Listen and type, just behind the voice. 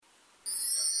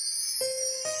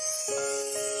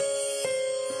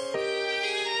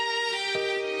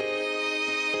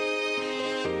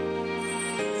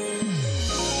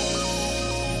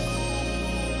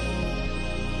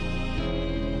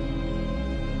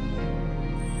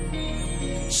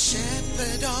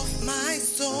Shepherd of my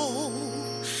soul,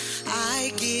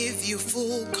 I give you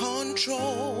full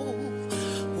control.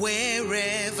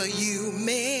 Wherever you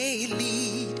may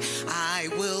lead, I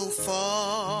will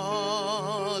follow.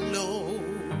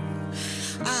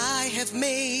 I have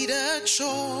made a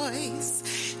choice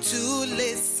to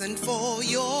listen for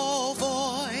your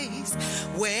voice.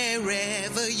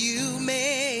 Wherever you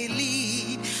may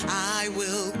lead, I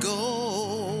will go.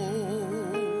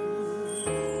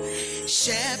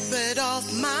 Shepherd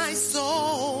of my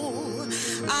soul,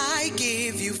 I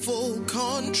give you full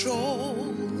control.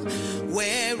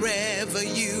 Wherever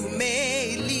you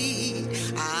may lead,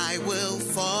 I will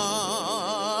follow.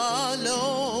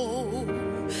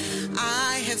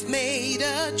 I have made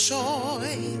a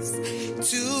choice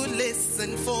to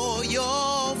listen for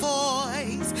your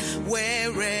voice.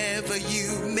 Wherever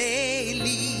you may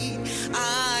lead,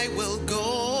 I will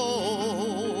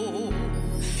go.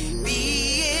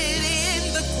 Be it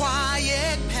in the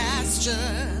quiet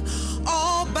pasture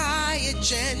or by a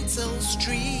gentle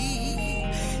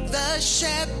stream, the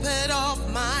shepherd of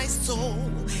my soul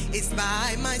is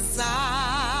by my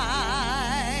side.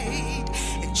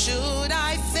 And should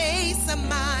I face a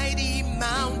mighty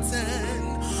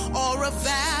mountain or a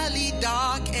valley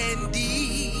dark and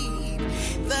deep,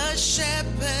 the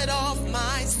shepherd of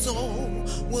my soul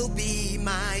will be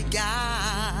my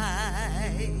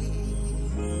guide.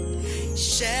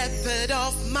 Shepherd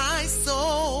of my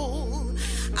soul,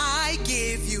 I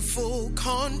give you full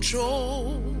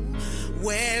control.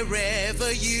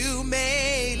 Wherever you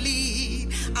may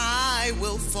lead, I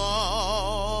will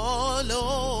follow.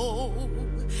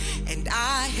 And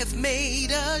I have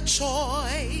made a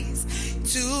choice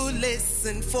to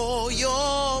listen for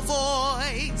your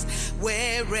voice.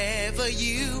 Wherever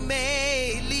you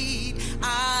may lead,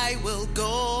 I will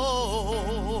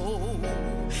go.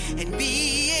 And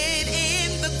be it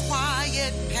in the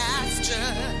quiet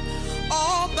pasture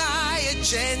or by a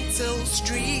gentle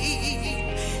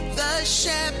stream, the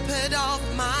shepherd of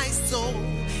my soul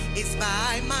is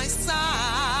by my side.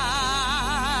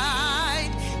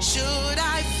 Should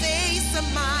I face a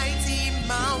mighty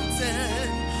mountain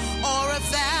or a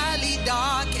valley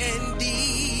dark and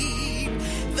deep,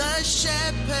 the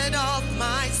shepherd of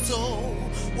my soul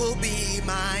will be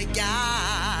my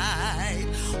guide.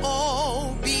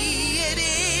 Oh, be it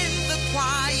in the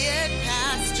quiet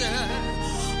pasture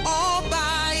or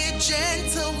by a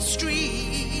gentle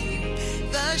stream,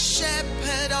 the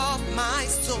shepherd of my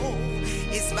soul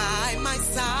is by my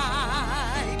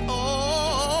side.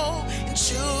 Oh, and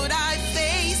should I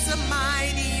face a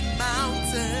mighty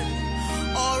mountain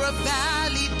or a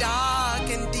valley dark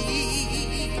and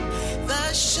deep,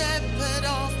 the shepherd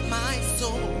of my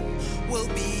soul will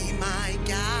be my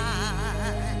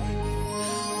guide.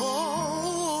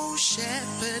 Oh,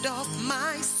 shepherd of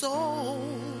my soul,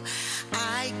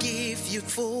 I give you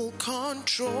full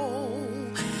control.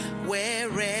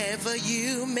 Wherever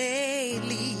you may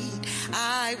lead,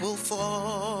 I will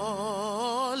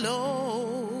follow.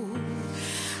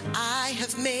 I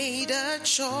have made a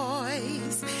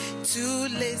choice to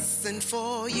listen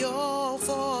for your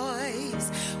voice.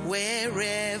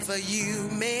 Wherever you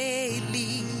may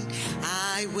lead,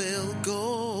 I will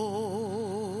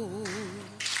go.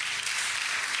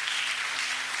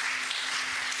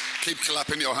 Keep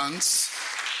clapping your hands.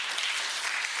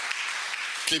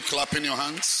 Keep clapping your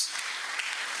hands.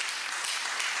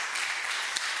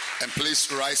 And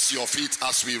please rise to your feet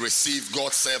as we receive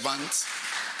God's servant,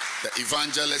 the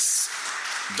evangelist,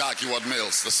 Doug Eward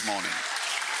Mills, this morning.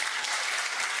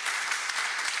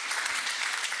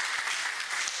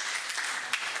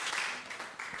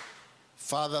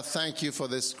 Father, thank you for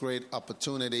this great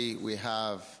opportunity we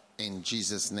have in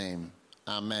Jesus' name.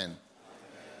 Amen.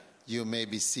 You may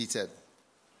be seated.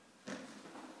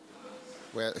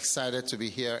 We're excited to be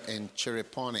here in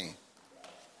Chereponi.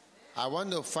 I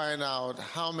want to find out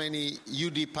how many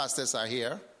UD pastors are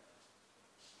here.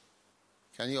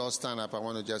 Can you all stand up? I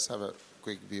want to just have a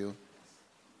quick view.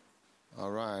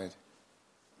 All right.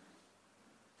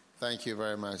 Thank you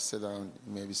very much. Sit down.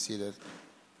 You may be seated.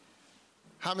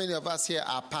 How many of us here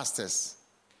are pastors?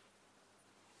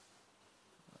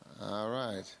 All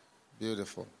right.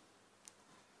 Beautiful.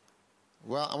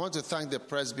 Well, I want to thank the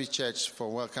Presby Church for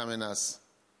welcoming us.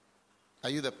 Are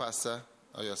you the pastor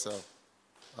or yourself?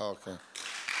 Oh, okay.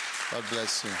 God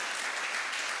bless you.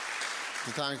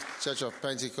 We thank Church of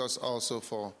Pentecost also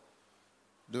for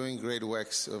doing great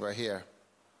works over here.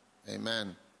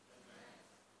 Amen.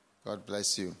 God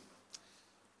bless you.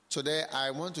 Today,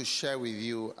 I want to share with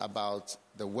you about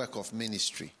the work of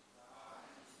ministry.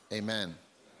 Amen.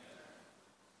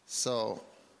 So,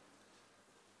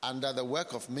 under the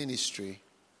work of ministry,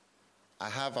 I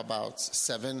have about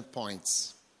 7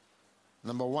 points.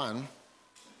 Number one,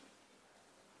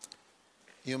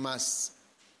 you must,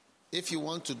 if you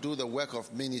want to do the work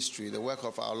of ministry, the work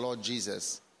of our Lord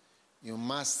Jesus, you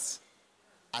must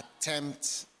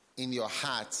attempt in your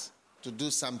heart to do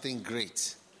something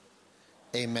great.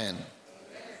 Amen.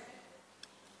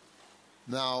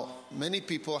 Now, many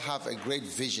people have a great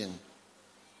vision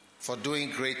for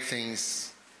doing great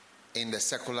things in the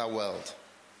secular world.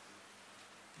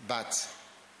 But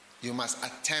you must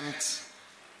attempt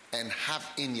and have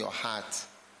in your heart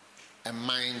a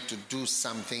mind to do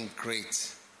something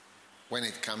great when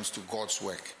it comes to God's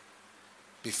work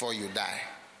before you die.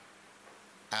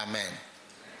 Amen.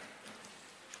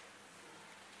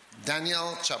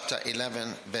 Daniel chapter 11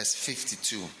 verse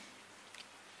 52.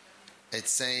 It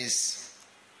says,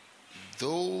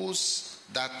 those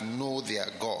that know their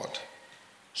God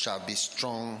shall be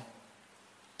strong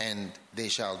and they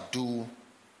shall do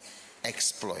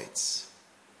exploits.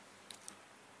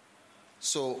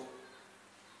 So,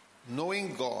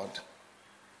 knowing God,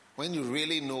 when you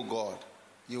really know God,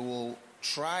 you will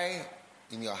try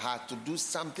in your heart to do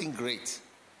something great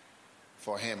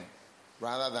for Him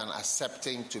rather than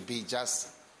accepting to be just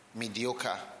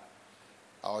mediocre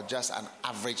or just an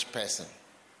average person.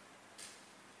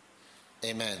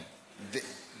 Amen.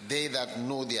 They that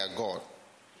know their God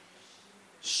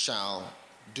shall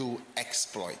do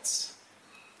exploits.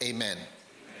 Amen.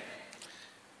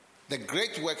 The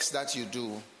great works that you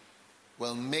do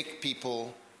will make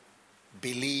people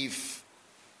believe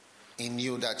in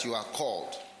you that you are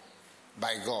called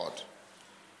by God.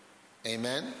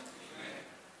 Amen.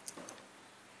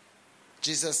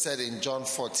 Jesus said in John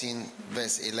 14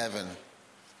 verse 11,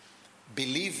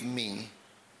 believe me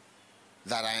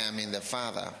that I am in the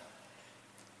Father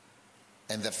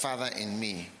and the Father in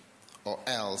me, or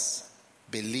else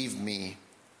believe me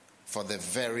for the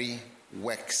very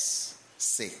work's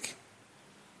sake.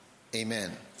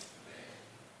 Amen.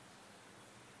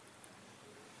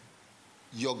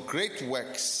 Your great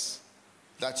works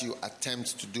that you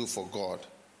attempt to do for God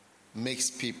makes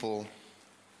people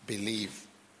believe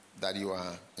that you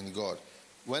are in God.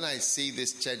 When I see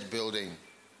this church building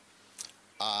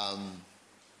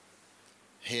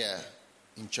here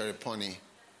in Chereponi,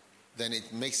 then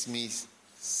it makes me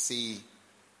see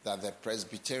that the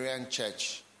Presbyterian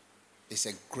Church is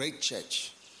a great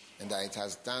church and that it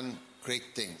has done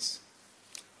great things.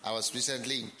 I was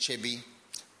recently in Chebi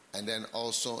and then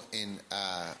also in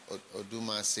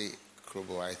Odumase,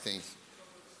 Krobo, I think.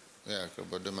 Yeah,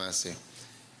 Krobo Odumase.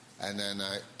 And then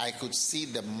I could see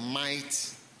the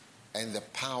might and the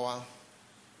power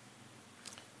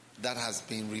that has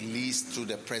been released through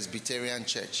the Presbyterian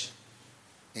Church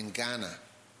in Ghana.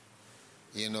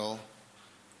 You know,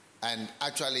 and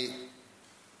actually,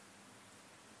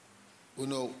 you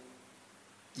know,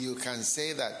 you can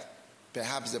say that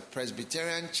perhaps the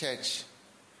Presbyterian Church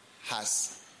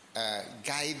has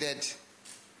guided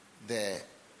the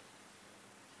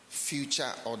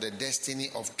future or the destiny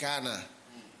of Ghana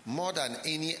more than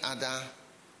any other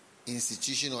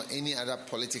institution or any other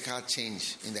political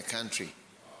change in the country.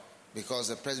 Because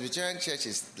the Presbyterian Church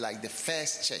is like the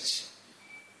first church,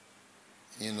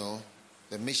 you know,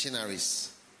 the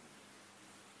missionaries.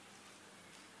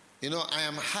 You know,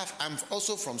 I'm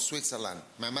also from Switzerland.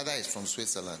 My mother is from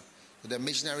Switzerland. The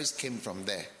missionaries came from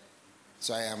there.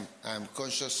 So I am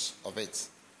conscious of it.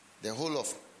 The whole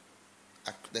of,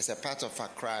 there's a part of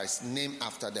Accra is named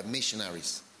after the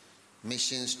missionaries.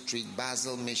 Mission Street,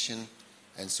 Basel Mission,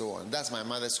 and so on. That's my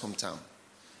mother's hometown.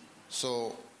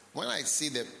 So when I see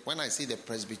the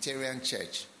Presbyterian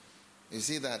Church, you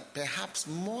see that perhaps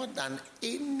more than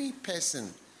any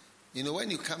person, you know, when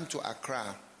you come to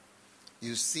Accra,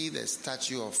 you see the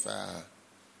statue of,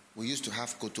 we used to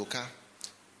have Kotoka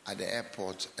at the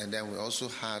airport, and then we also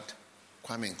had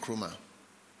Kwame Nkrumah.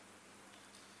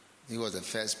 He was the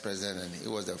first president, and he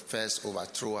was the first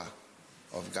overthrower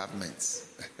of governments.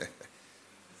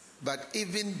 But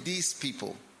even these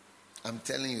people, I'm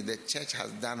telling you, the church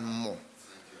has done more.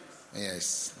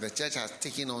 Yes, the church has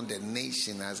taken on the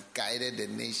nation, has guided the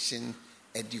nation,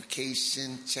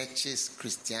 education, churches,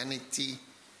 Christianity.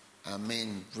 I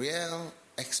mean, real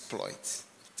exploits,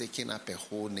 taking up a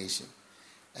whole nation.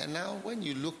 And now when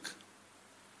you look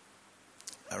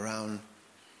around,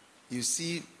 you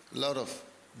see a lot of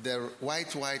the white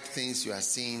things you are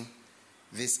seeing.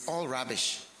 This all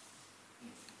rubbish.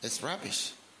 It's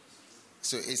rubbish.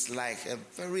 So it's like a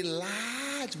very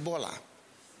large bola.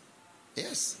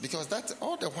 Yes, because that's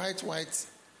all the white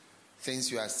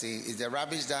things you are seeing is the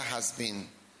rubbish that has been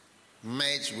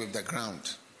merged with the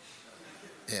ground.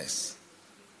 Yes.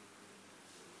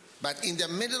 But in the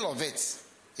middle of it,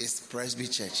 is Presby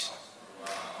Church.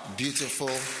 Beautiful,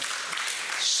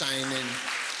 shining,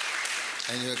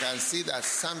 and you can see that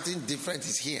something different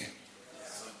is here.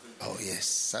 Oh yes,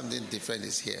 something different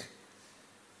is here.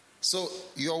 So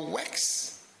your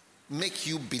works make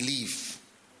you believe.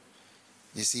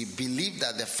 You see, believe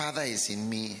that the Father is in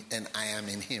me and I am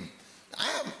in him.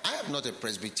 I am not a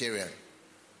Presbyterian.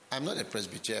 I'm not a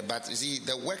Presbyterian, but you see,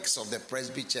 the works of the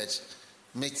Presby Church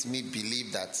makes me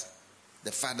believe that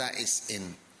the Father is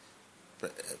in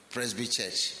Presby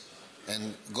Church.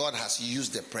 And God has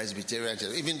used the Presbyterian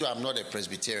Church, even though I'm not a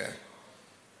Presbyterian.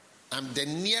 The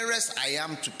nearest I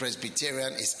am to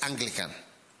Presbyterian is Anglican.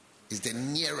 It's the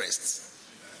nearest.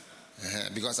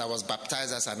 Because I was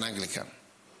baptized as an Anglican.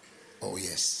 Oh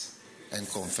yes. And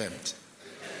confirmed.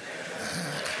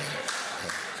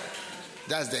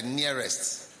 That's the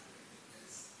nearest.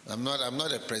 I'm not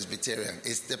a Presbyterian.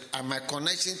 My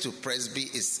connection to Presby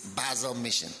is Basel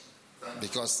Mission.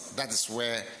 Because that is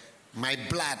where my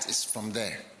blood is from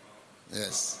there.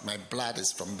 Yes, my blood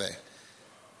is from there.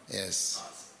 Yes.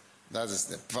 That is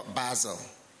the Basel.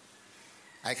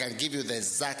 I can give you the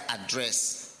exact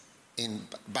address in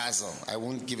Basel. I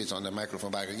won't give it on the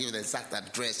microphone, but I can give you the exact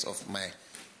address of my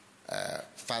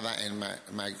father and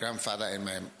my grandfather and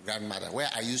my grandmother, where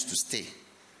I used to stay.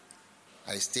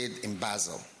 I stayed in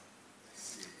Basel.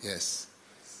 Yes.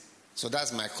 So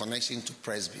that's my connection to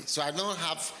Presby. So I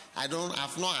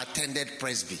have not attended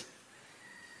Presby,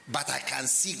 but I can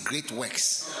see great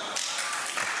works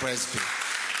of Presby.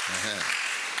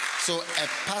 So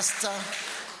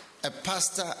a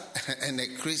pastor and a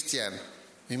Christian,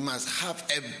 we must have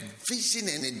a vision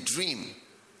and a dream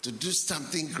to do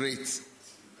something great.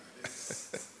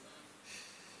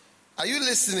 Are you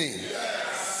listening?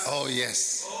 Yes. Oh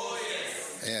yes. Oh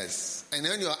yes. Yes. And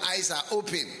when your eyes are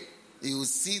open, you will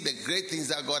see the great things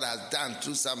that God has done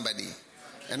through somebody.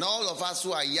 And all of us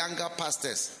who are younger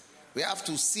pastors, we have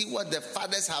to see what the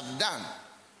fathers have done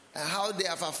and how they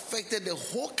have affected the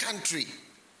whole country,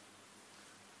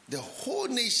 the whole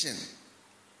nation.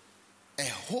 A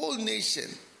whole nation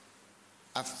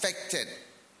affected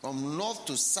from north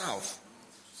to south.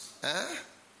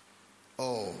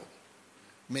 Oh,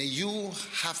 may you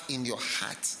have in your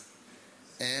heart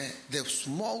the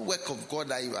small work of God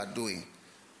that you are doing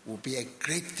will be a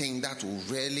great thing that will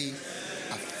really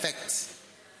affect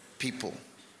people.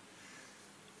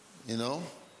 You know,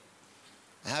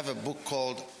 I have a book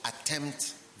called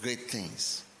Attempt Great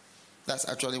Things. That's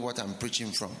actually what I'm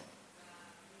preaching from.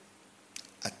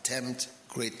 Attempt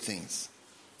great things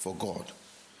for God.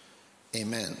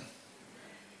 Amen.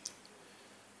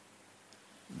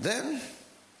 Then,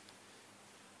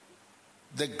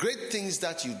 the great things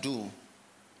that you do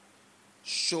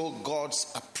show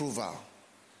God's approval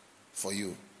for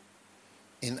you.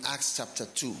 In Acts chapter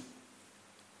 2,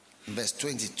 verse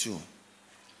 22,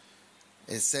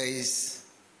 it says,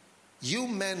 "You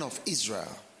men of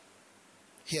Israel,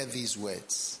 hear these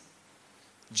words.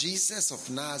 Jesus of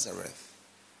Nazareth,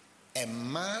 a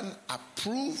man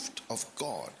approved of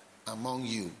God among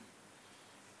you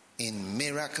in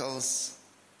miracles,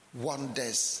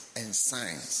 wonders, and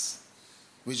signs,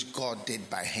 which God did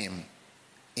by him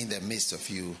in the midst of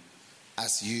you,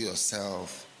 as you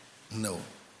yourself know."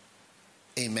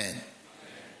 Amen.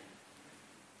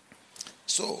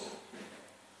 So,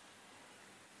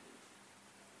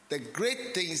 the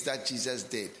great things that Jesus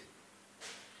did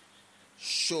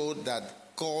showed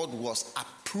that God was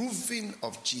approving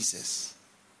of Jesus.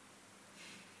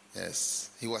 Yes,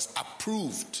 he was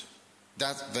approved.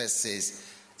 That verse says,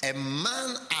 a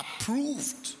man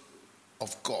approved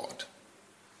of God.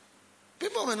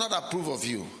 People may not approve of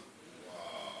you.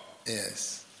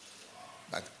 Yes,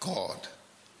 but God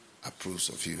approves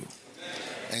of you.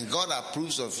 And God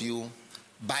approves of you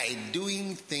by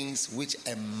doing things which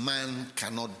a man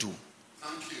cannot do.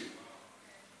 Thank you.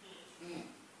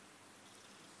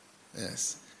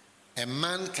 Yes. A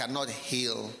man cannot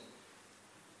heal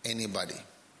anybody.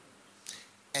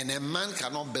 And a man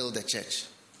cannot build a church.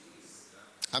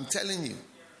 I'm telling you.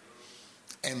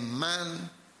 A man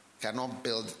cannot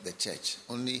build the church.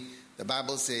 Only the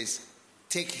Bible says,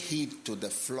 take heed to the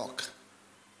flock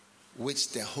which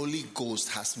the Holy Ghost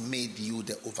has made you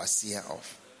the overseer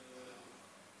of.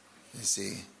 You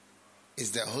see, it's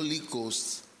the Holy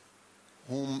Ghost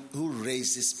who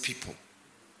raises people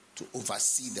to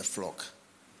oversee the flock.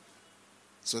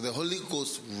 So the Holy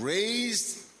Ghost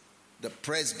raised the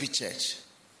Presby Church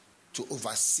to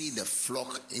oversee the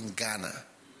flock in Ghana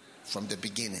from the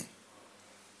beginning.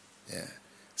 Yeah.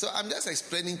 So I'm just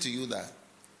explaining to you that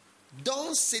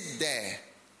don't sit there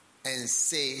and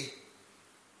say,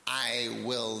 I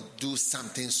will do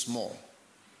something small.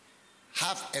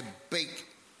 Have a big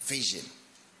vision.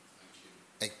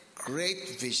 A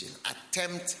great vision.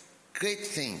 Attempt great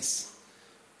things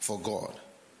for God.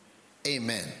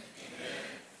 Amen.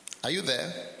 Are you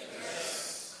there?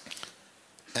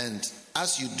 And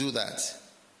as you do that,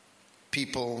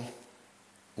 people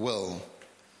will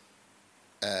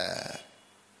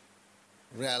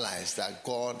realize that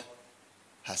God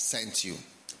has sent you.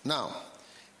 Now,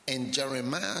 in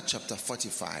Jeremiah chapter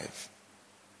 45,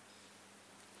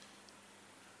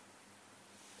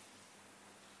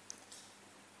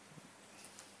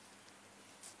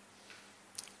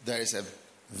 there is a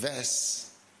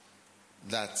verse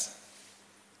that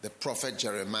the prophet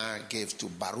Jeremiah gave to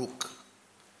Baruch.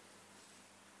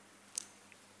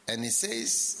 And he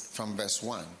says from verse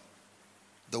 1,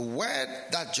 the word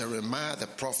that Jeremiah the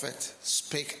prophet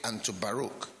spake unto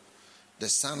Baruch, the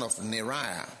son of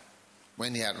Neriah,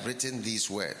 when he had written these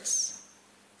words,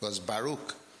 because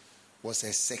Baruch was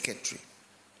a secretary.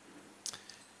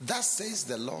 Thus says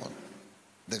the Lord,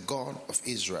 the God of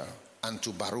Israel,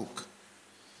 unto Baruch,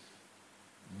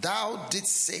 thou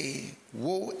didst say,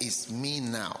 woe is me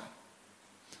now,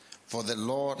 for the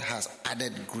Lord has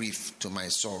added grief to my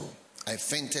sorrow. I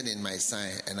fainted in my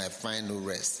sighing, and I find no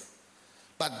rest.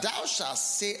 But thou shalt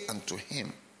say unto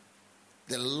him,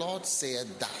 the Lord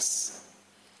saith thus,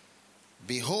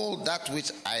 behold, that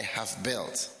which I have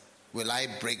built will I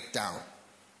break down.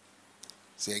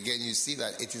 See, again, you see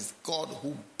that it is God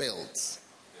who builds.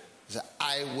 He said,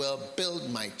 I will build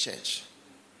my church.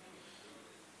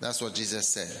 That's what Jesus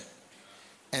said.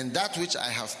 And that which I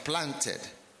have planted,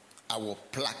 I will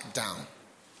pluck down,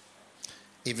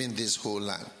 even this whole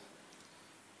land.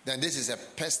 Then this is a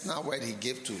personal word he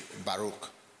gave to Baruch.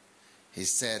 He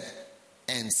said,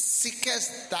 and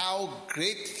seekest thou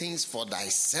great things for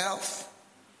thyself?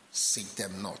 Seek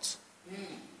them not.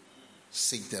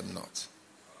 Seek them not.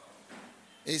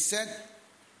 He said,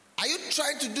 are you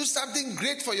trying to do something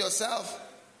great for yourself?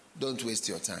 Don't waste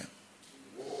your time.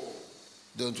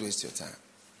 Don't waste your time.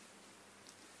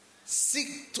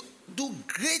 Seek to do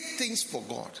great things for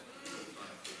God.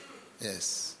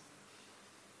 Yes.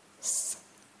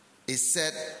 He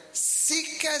said,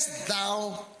 seekest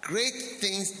thou great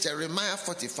things, Jeremiah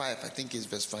 45, I think it's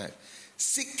verse 5.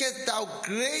 Seekest thou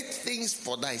great things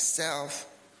for thyself?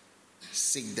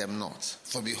 Seek them not.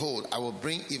 For behold, I will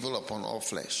bring evil upon all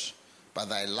flesh, but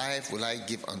thy life will I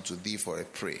give unto thee for a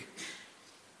prey.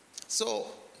 So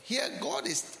here God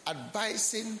is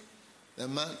advising the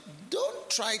man, don't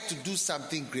try to do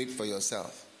something great for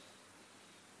yourself.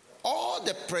 All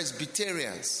the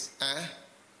Presbyterians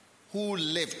who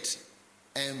lived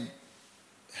and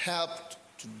helped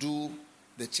to do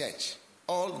the church,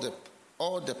 all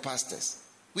the pastors,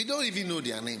 we don't even know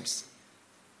their names.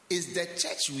 It's the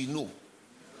church we know.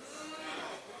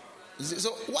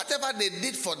 So whatever they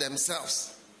did for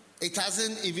themselves, it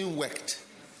hasn't even worked.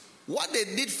 What they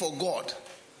did for God,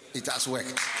 it has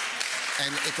worked.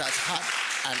 And it has had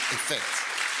an effect.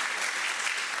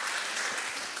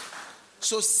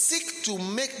 So seek to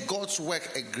make God's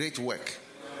work a great work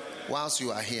whilst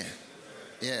you are here.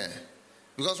 Yeah.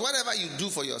 Because whatever you do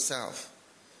for yourself,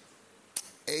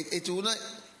 it will not.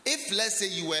 If, let's say,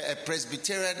 you were a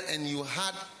Presbyterian and you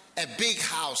had a big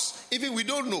house, even we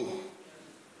don't know.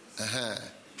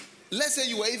 Let's say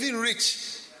you were even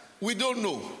rich, we don't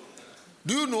know.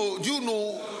 Do you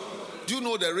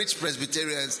know the rich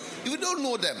Presbyterians? We don't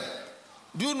know them.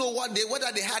 Do you know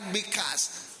whether they had big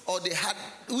cars or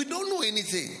we don't know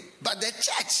anything. But the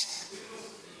church,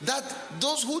 that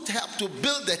those who helped to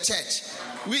build the church,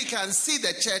 we can see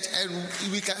the church and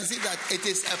we can see that it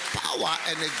is a power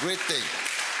and a great thing.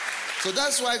 So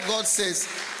that's why God says,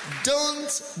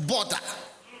 don't bother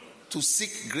to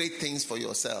seek great things for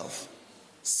yourself.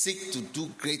 Seek to do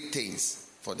great things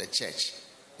for the church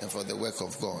and for the work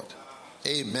of God.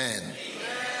 Amen.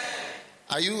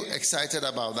 Are you excited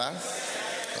about that?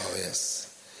 Oh,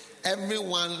 yes.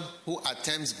 Everyone who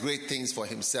attempts great things for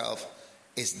himself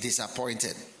is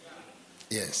disappointed.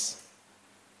 Yes.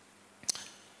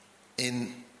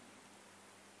 In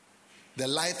the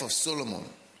life of Solomon,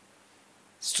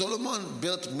 Solomon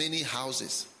built many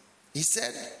houses. He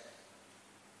said,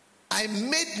 I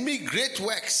made me great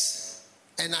works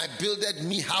and I builded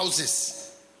me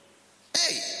houses.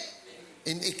 Hey,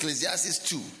 in Ecclesiastes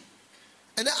 2.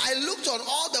 And then I looked on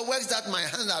all the works that my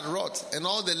hand had wrought and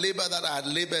all the labor that I had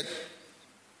labored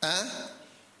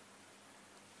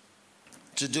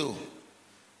to do.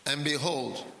 And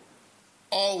behold,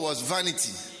 all was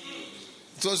vanity.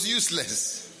 It was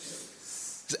useless.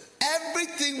 So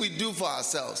everything we do for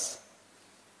ourselves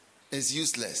is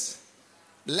useless.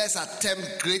 Let's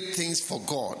attempt great things for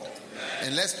God.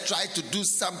 And let's try to do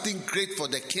something great for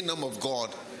the kingdom of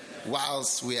God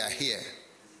whilst we are here.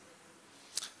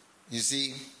 You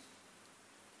see,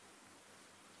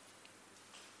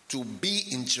 to be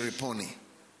in Chereponi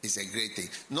is a great thing.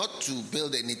 Not to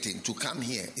build anything, to come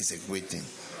here is a great thing.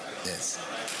 Yes.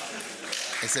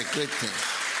 It's a great thing.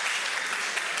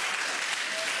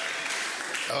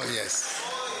 Oh, yes.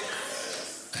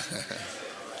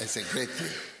 It's a great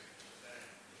thing.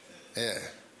 Yeah.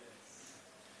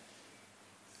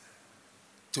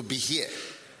 To be here.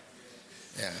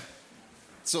 Yeah.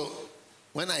 So,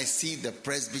 when I see the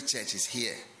Presby Church is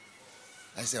here,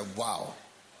 I say, wow,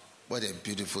 what a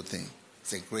beautiful thing.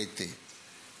 It's a great thing.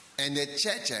 And the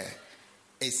church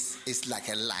is like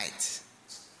a light.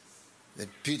 The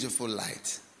beautiful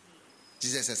light.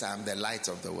 Jesus says, I am the light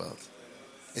of the world.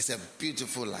 It's a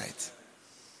beautiful light.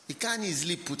 You can't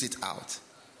easily put it out.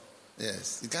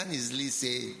 Yes. You can't easily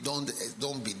say,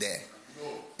 don't be there.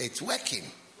 It's working.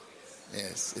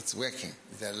 Yes, it's working.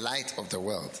 It's the light of the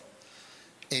world.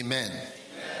 Amen. Amen.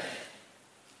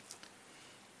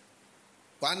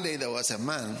 One day there was a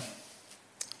man,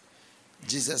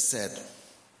 Jesus said,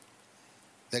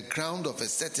 the ground of a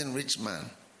certain rich man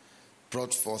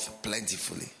brought forth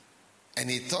plentifully. And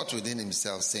he thought within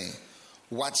himself, saying,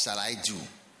 what shall I do?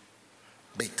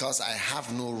 Because I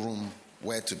have no room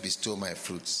where to bestow my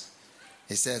fruits.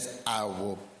 He says, I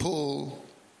will pull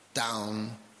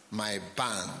down my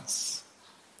barns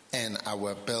and I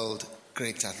will build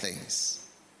greater things.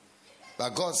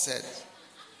 But God said,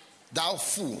 thou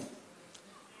fool,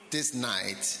 this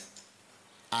night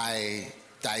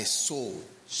thy soul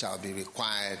shall be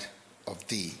required of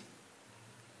thee.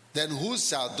 Then whose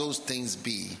shall those things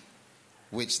be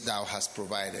which thou hast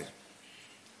provided?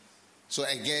 So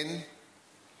again,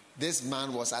 this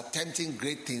man was attempting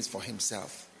great things for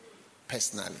himself,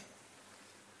 personally.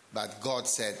 But God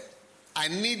said, I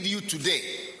need you today.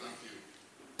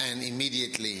 And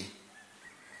immediately,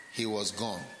 he was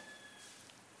gone.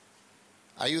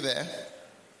 Are you there?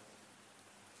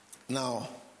 Now,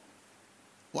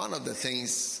 one of the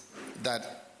things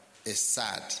that is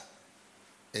sad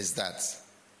is that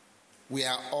we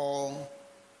are all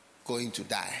going to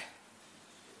die.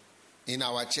 In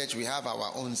our church, we have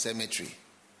our own cemetery.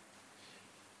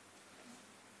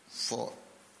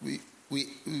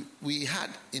 We had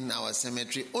in our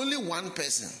cemetery only one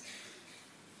person.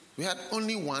 We had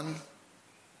only one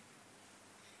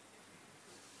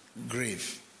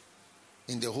grave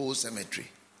in the whole cemetery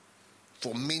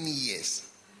for many years.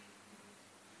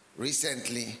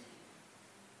 Recently,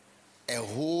 a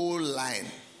whole line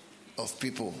of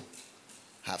people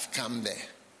have come there.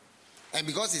 And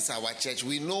because it's our church,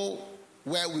 we know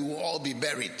where we will all be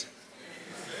buried.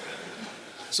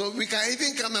 So we can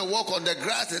even come and walk on the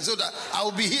grass and so that I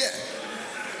will be here.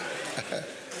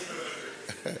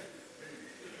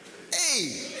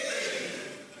 Hey!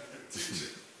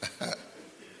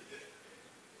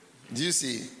 Do you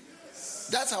see?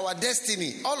 That's our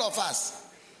destiny, all of us.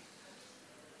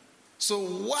 So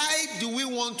why do we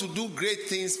want to do great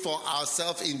things for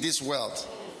ourselves in this world?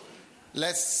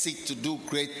 Let's seek to do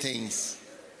great things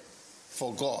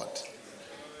for God.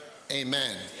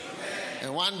 Amen. Amen.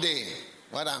 And one day,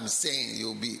 what I'm saying,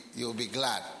 you'll be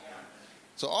glad.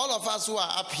 So all of us who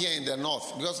are up here in the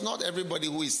north, because not everybody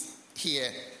who is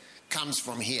here comes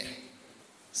from here.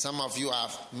 Some of you are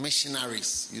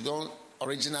missionaries. You don't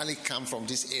originally come from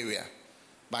this area,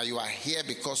 but you are here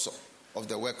because of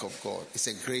the work of God. It's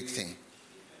a great thing.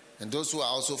 And those who are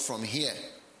also from here,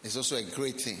 it's also a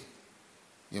great thing.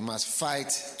 You must fight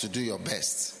to do your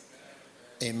best.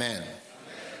 Amen.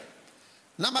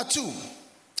 Number 2,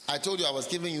 I told you I was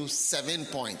giving you 7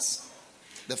 points.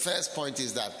 The first point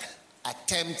is that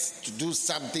attempt to do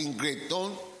something great.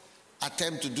 Don't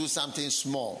attempt to do something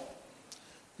small.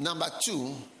 Number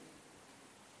 2,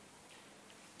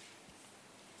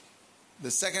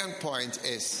 the second point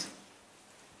is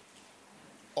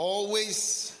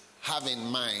always have in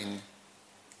mind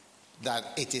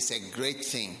that it is a great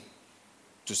thing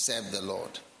to serve the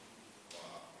Lord.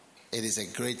 It is a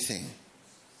great thing.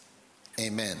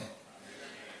 Amen.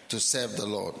 To serve the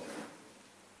Lord.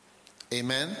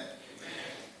 Amen. Amen.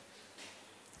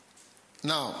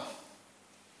 Now,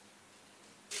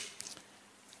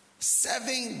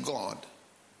 serving God.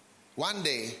 One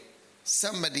day,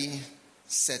 somebody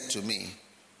said to me,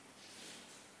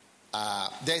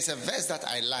 there's a verse that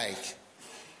I like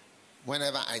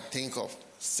whenever I think of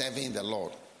serving the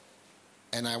Lord.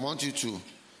 And I want you to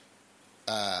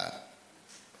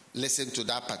listen to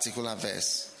that particular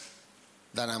verse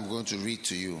that I'm going to read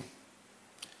to you,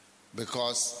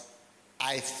 because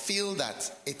I feel that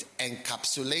it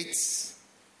encapsulates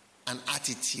an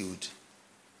attitude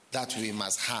that we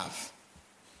must have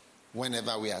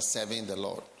whenever we are serving the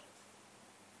Lord.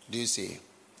 Do you see?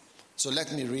 So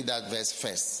let me read that verse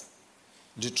first.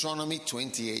 Deuteronomy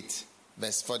 28,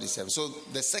 verse 47. So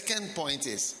the second point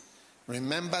is,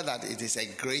 remember that it is a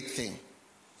great thing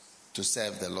to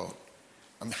serve the Lord.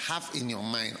 Have in your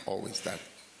mind always that.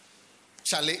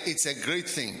 Charlie, it's a great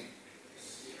thing.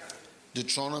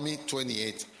 Deuteronomy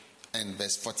 28 and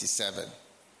verse 47.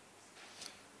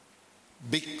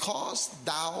 Because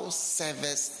thou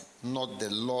servest not the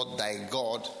Lord thy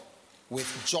God with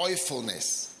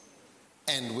joyfulness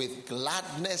and with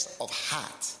gladness of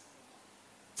heart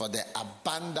for the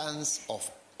abundance of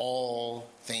all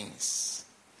things.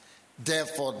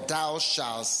 Therefore thou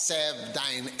shalt serve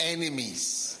thine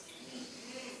enemies,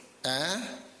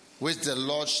 which the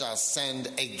Lord shall send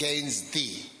against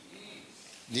thee.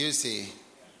 Do you see?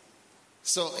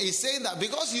 So he's saying that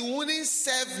because you wouldn't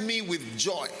serve me with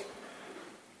joy,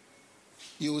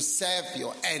 you will serve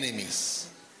your enemies.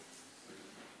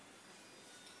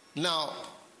 Now,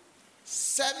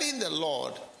 serving the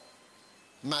Lord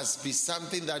must be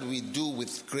something that we do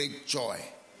with great joy.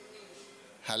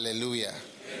 Hallelujah.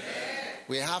 Amen.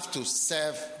 We have to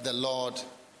serve the Lord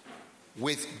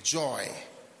with joy.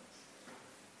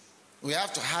 We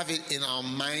have to have it in our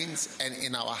minds and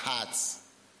in our hearts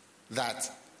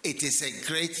that it is a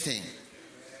great thing.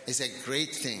 It's a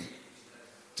great thing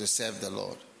to serve the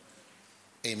Lord.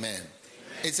 Amen. Amen.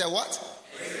 It's a what?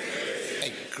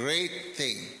 A great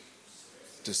thing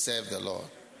to serve the Lord.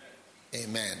 Amen.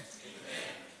 Amen.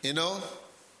 You know,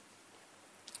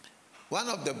 one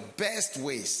of the best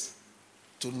ways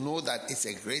to know that it's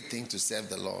a great thing to serve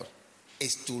the Lord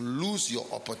is to lose your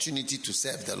opportunity to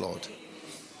serve the Lord.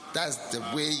 That's the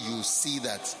way you see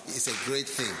that it's a great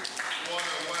thing.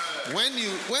 When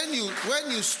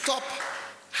you stop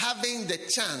having the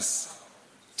chance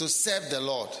to serve the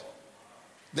Lord,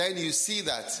 then you see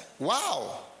that,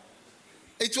 wow,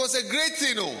 it was a great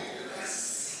thing. Oh.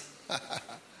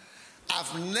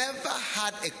 I've never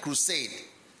had a crusade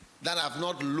that I've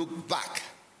not looked back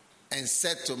and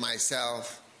said to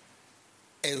myself,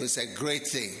 it was a great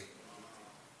thing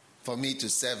for me to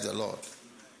serve the Lord.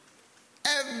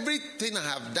 Everything I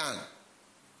have done,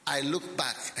 I look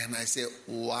back and I say,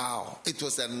 wow, it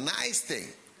was a nice thing.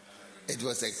 It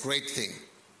was a great thing.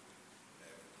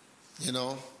 You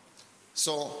know?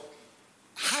 So,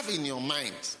 have in your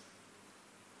mind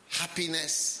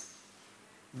happiness.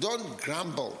 Don't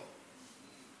grumble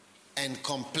and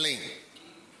complain.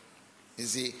 You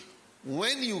see,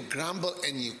 when you grumble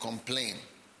and you complain,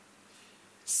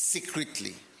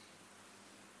 secretly,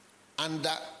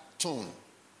 undertone,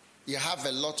 you have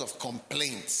a lot of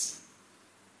complaints.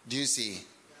 Do you see?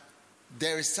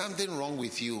 There is something wrong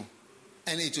with you,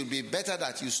 and it would be better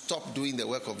that you stop doing the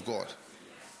work of God.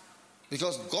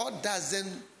 Because God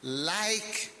doesn't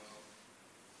like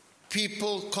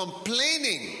people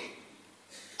complaining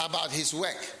about his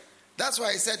work. That's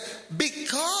why he said,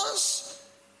 because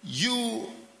you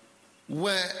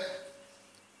were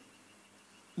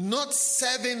not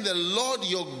serving the Lord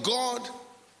your God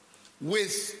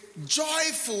with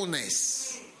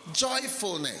joyfulness.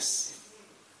 Joyfulness.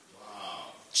 Wow.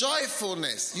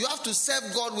 Joyfulness. You have to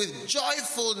serve God with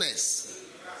joyfulness.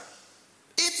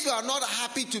 If you are not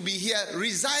happy to be here,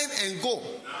 resign and go.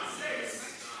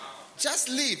 Just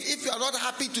leave. If you are not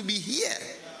happy to be here,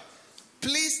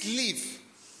 please leave.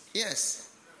 Yes.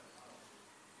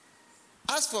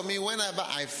 As for me, whenever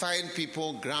I find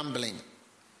people grumbling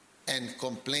and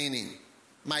complaining,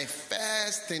 my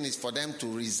first thing is for them to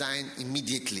resign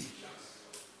immediately.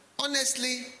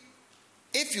 Honestly,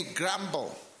 if you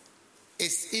grumble,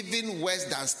 it's even worse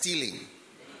than stealing.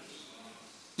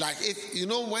 Like, if you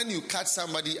know, when you catch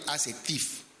somebody as a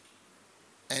thief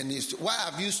and why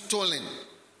have you stolen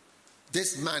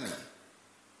this money?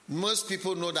 Most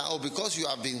people know that, because you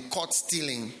have been caught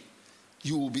stealing,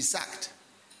 you will be sacked.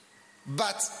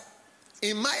 But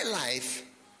in my life,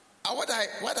 what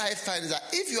I find is that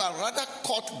if you are rather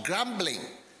caught grumbling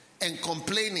and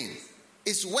complaining,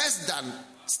 it's worse than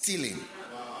stealing.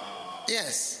 Wow.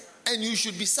 Yes, and you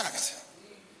should be sacked.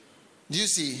 Do you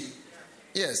see?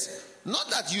 Yes.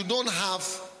 Not that you don't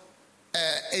have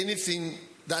anything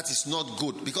that is not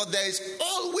good, because there is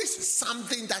always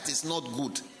something that is not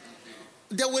good.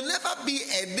 There will never be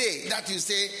a day that you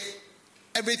say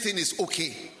everything is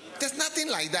okay. There's nothing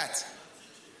like that.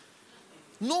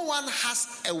 No one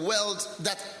has a world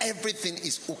that everything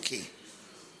is okay.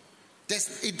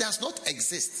 It does not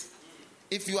exist.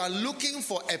 If you are looking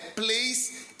for a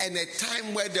place and a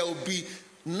time where there will be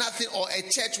nothing, or a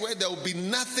church where there will be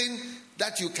nothing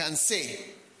that you can say,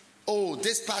 oh,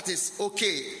 this part is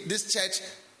okay, this church,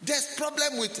 there's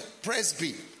problem with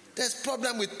Presby, there's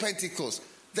problem with Pentecost,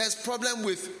 there's problem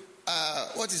with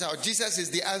what is our Jesus is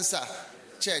the answer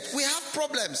church. We have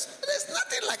problems. There's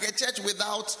nothing like a church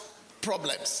without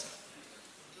problems.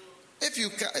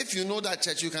 If you know that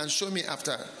church, you can show me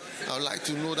after. I would like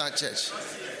to know that church.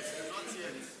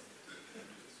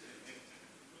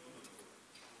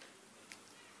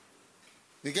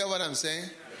 You get what I'm saying?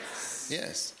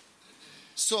 Yes.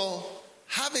 So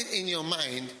have it in your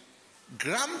mind.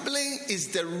 Grumbling is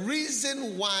the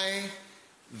reason why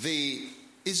the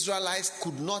Israelites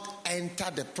could not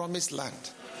enter the promised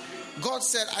land. God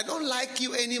said, I don't like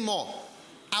you anymore.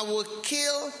 I will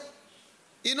kill.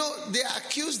 You know, they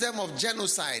accused them of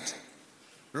genocide.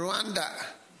 Rwanda,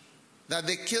 that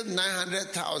they killed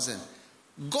 900,000.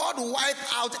 God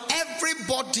wiped out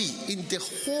everybody in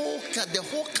the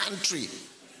whole country.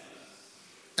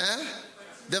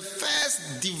 The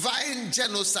first divine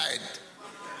genocide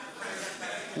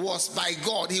was by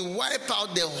God. He wiped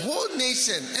out the whole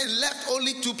nation and left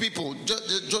only two people,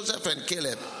 Joshua and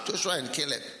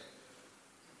Caleb.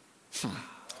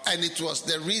 And it was,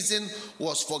 the reason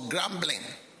was for grumbling.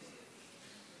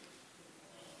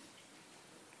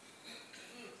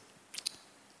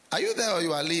 Are you there or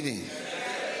you are leaving?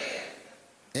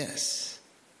 Yes.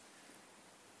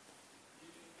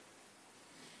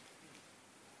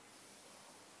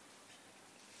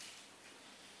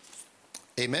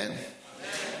 Amen.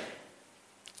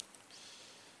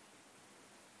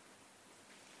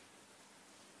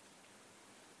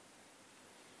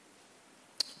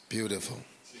 Beautiful.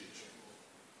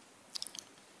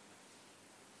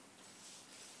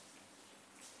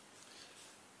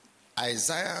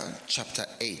 Isaiah chapter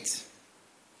 8.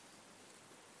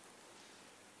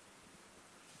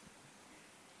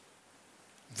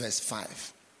 Verse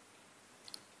 5.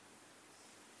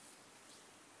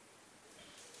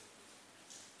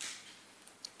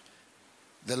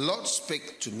 The Lord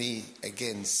spake to me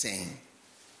again, saying,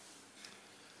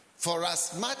 for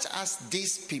as much as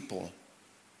these people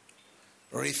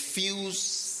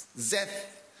refuse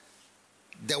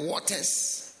the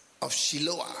waters of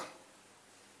Shiloah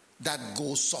that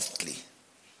go softly.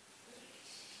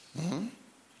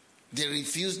 They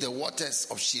refuse the waters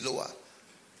of Shiloah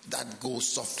that go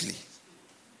softly.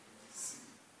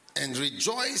 And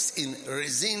rejoice in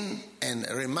Rezin and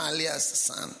Remaliah's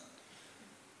son.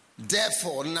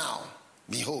 Therefore now,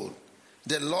 behold,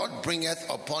 the Lord bringeth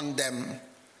upon them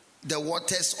the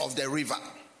waters of the river,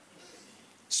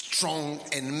 strong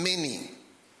and many,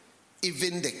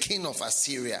 even the king of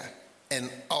Assyria and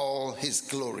all his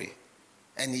glory.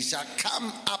 And he shall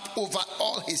come up over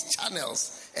all his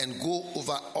channels and go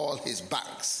over all his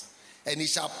banks. And he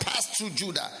shall pass through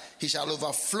Judah. He shall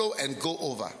overflow and go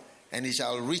over. And he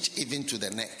shall reach even to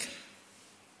the neck.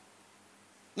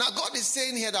 Now God is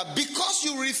saying here that because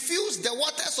you refuse the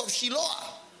waters of Shiloah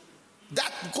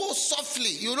that go softly,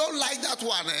 you don't like that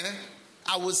one,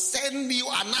 I will send you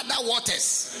another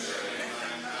waters.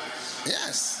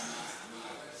 Yes.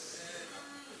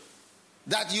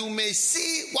 That you may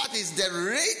see what is the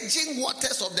raging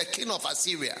waters of the king of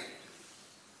Assyria.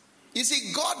 You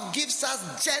see, God gives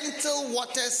us gentle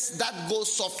waters that go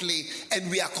softly,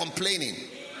 and we are complaining.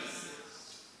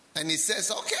 And he says,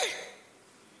 okay,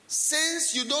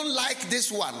 since you don't like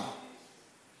this one,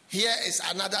 here is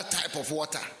another type of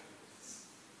water.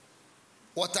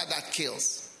 Water that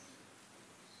kills.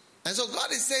 And so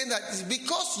God is saying that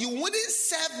because you wouldn't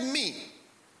serve me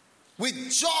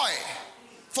with joy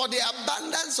for the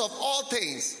abundance of all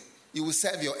things, you will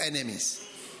serve your enemies.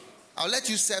 I'll let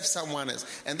you serve someone else.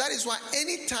 And that is why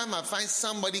anytime I find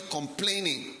somebody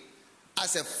complaining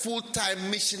as a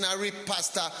full-time missionary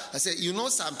pastor, I say, you know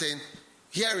something?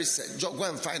 Here is a job. Go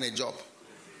and find a job.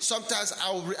 Sometimes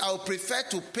I'll prefer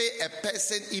to pay a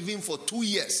person even for 2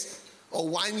 years or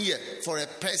 1 year for a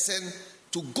person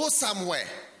to go somewhere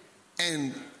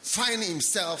and find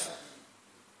himself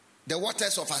the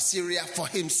waters of Assyria for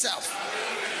himself.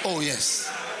 Oh yes.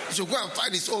 He should go and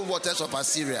find his own waters of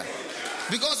Assyria.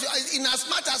 Because in as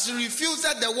much as he refused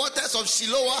the waters of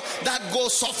Shiloah that go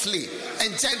softly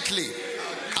and gently,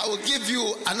 I will give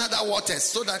you another waters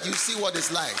so that you see what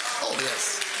it's like. Oh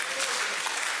yes.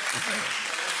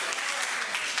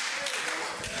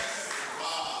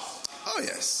 Oh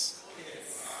yes.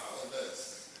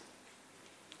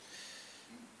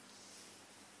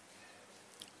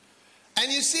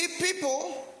 And you see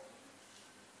people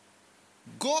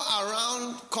go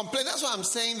around complain. That's why I'm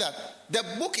saying that the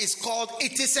book is called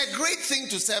It is a Great Thing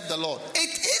to Serve the Lord.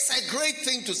 It is a great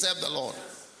thing to serve the Lord.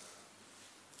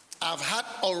 I've had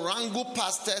Orangu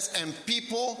pastors and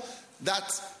people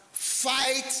that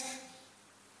fight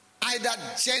either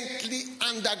gently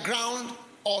underground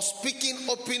or speaking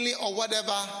openly or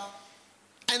whatever,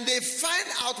 and they find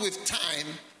out with time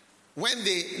when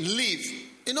they leave,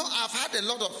 I've had a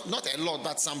lot of, not a lot,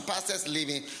 but some pastors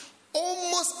leaving.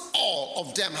 Almost all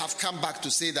of them have come back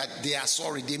to say that they are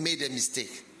sorry, they made a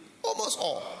mistake. Almost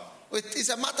all. It's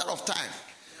a matter of time.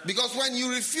 Because when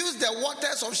you refuse the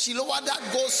waters of Shiloh that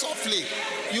go softly,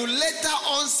 you later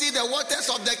on see the waters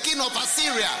of the king of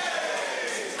Assyria.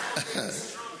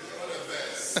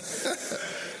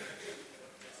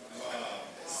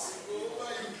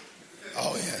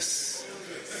 Oh yes.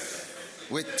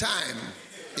 With time,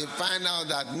 you find out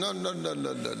that no.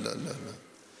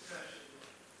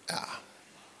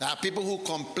 There are people who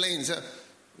complain,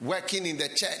 working in the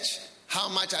church. How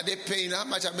much are they paying? How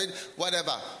much are they?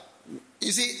 Whatever.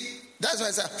 You see, that's why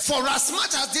I said, for as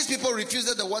much as these people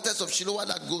refused the waters of Shiloh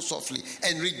that go softly,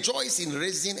 and rejoice in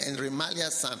Rezin and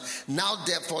Remaliah's son, now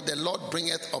therefore the Lord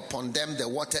bringeth upon them the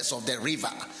waters of the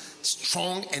river,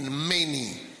 strong and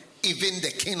many, even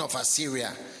the king of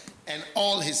Assyria, and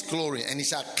all his glory, and he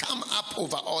shall come up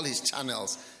over all his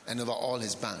channels and over all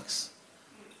his banks.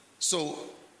 So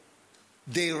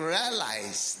they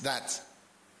realized that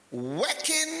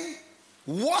working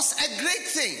was a great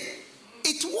thing.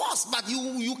 It was, but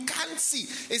you can't see.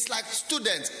 It's like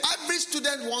students. Every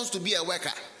student wants to be a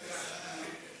worker.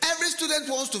 Every student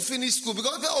wants to finish school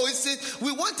because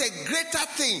we want a greater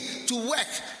thing to work.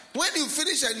 When you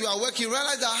finish and you are working, you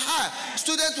realize that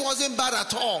student wasn't bad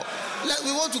at all.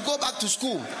 We want to go back to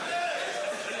school.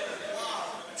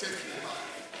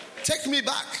 Take me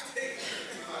back.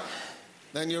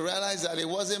 Then you realize that it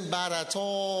wasn't bad at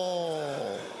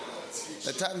all.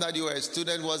 The time that you were a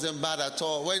student wasn't bad at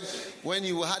all. When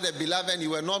you had a beloved and you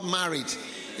were not married,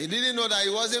 you didn't know that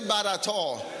it wasn't bad at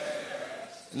all.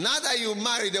 Now that you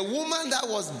married, a woman that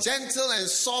was gentle and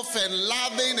soft and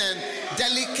loving and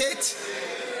delicate,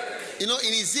 in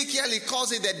Ezekiel he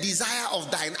calls it the desire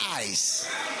of thine eyes.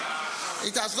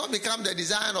 It has not become the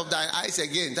desire of thine eyes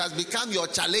again. It has become your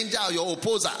challenger or your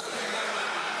opposer.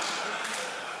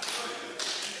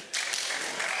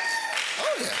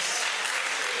 Oh yes.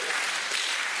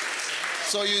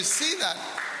 So you see that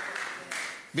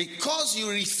because you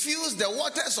refused the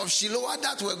waters of Shiloh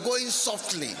that were going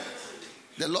softly,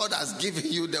 the Lord has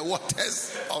given you the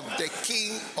waters of the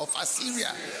king of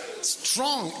Assyria,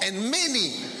 strong and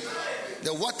many.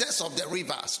 The waters of the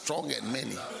river, strong and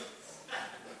many.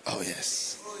 Oh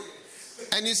yes.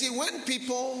 And you see, when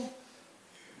people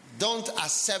don't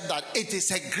accept that it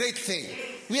is a great thing,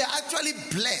 we are actually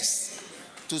blessed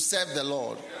to serve the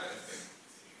Lord.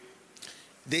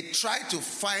 They try to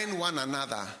find one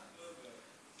another,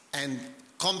 and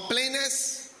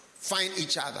complainers find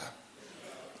each other.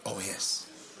 Oh yes.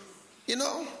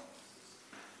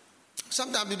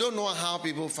 Sometimes you don't know how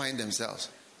people find themselves.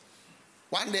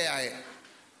 One day I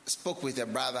spoke with a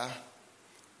brother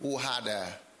who had a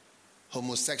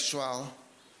homosexual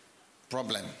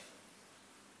problem.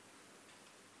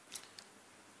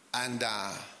 And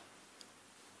I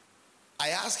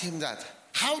asked him that,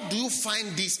 how do you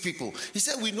find these people? He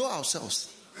said, we know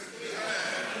ourselves.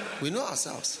 We know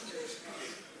ourselves.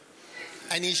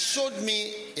 And he showed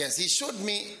me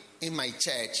in my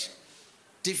church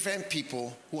different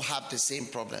people who have the same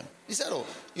problem. He said,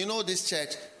 this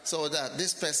church, so that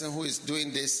this person who is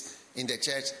doing this in the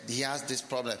church, he has this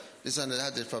problem. This one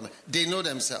has this problem. They know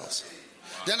themselves.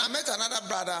 Then I met another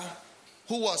brother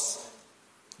who was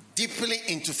deeply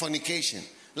into fornication.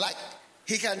 Like,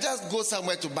 he can just go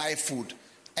somewhere to buy food,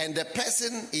 and the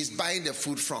person is buying the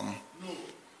food from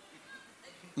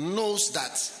knows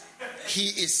that he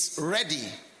is ready,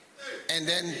 and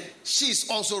then she's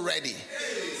also ready.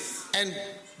 And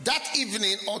that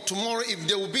evening or tomorrow, if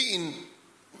they will be in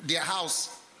their house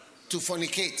to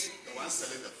fornicate. The one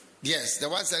selling the food. Yes, the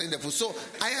one selling the food. So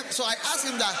I asked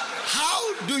him that,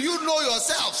 how do you know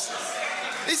yourselves?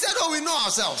 He said, we know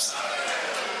ourselves.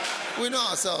 We know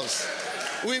ourselves.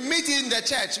 We meet in the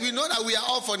church. We know that we are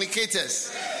all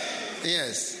fornicators.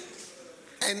 Yes.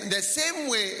 And the same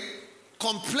way,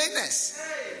 complainers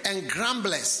and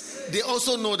grumblers, they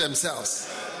also know themselves.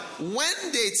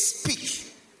 When they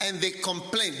speak and they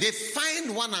complain, they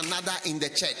find one another in the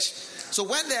church. So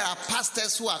when there are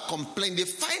pastors who are complaining, they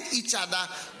find each other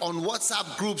on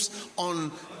WhatsApp groups,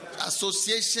 on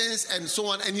associations and so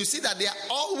on. And you see that they are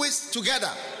always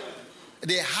together.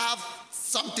 They have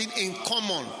something in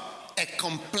common, a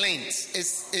complaint.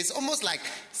 It's almost like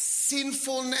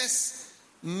sinfulness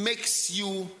makes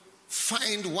you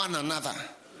find one another.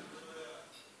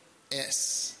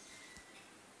 Yes.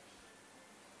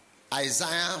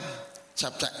 Isaiah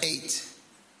chapter 8,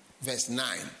 verse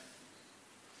 9.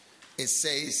 It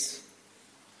says,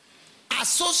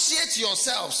 associate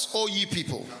yourselves, O ye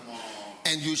people,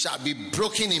 and you shall be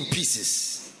broken in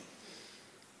pieces.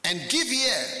 And give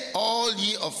ear, all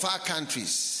ye of far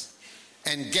countries,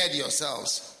 and gird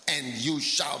yourselves, and you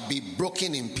shall be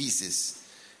broken in pieces.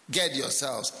 Gird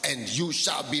yourselves, and you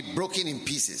shall be broken in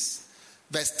pieces.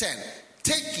 Verse 10.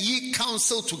 Take ye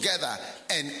counsel together,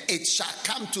 and it shall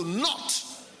come to naught.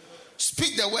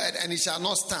 Speak the word, and it shall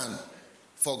not stand,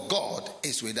 for God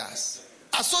is with us.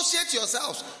 Associate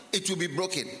yourselves, it will be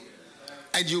broken,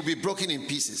 and you'll be broken in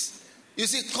pieces. You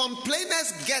see,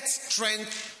 complainers get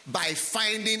strength by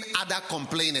finding other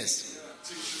complainers.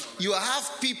 You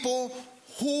have people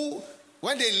who,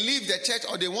 when they leave the church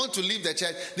or they want to leave the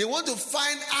church, they want to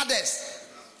find others.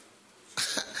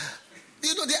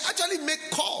 They actually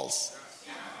make calls.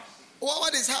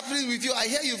 What is happening with you? I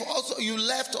hear you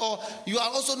left, or you are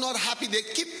also not happy. They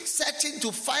keep searching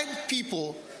to find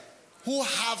people who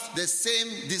have the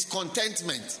same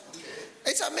discontentment.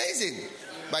 It's amazing.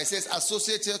 But it says,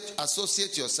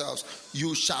 associate yourselves,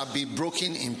 you shall be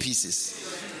broken in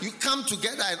pieces. You come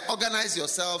together and organize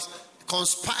yourselves,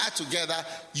 conspire together,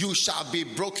 you shall be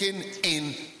broken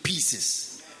in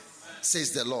pieces,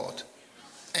 says the Lord.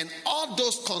 And all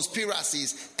those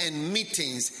conspiracies and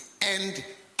meetings end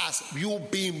as you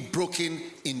being broken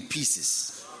in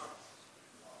pieces.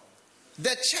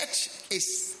 The church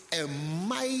is a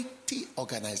mighty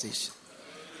organization.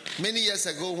 Many years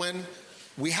ago, when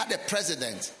we had a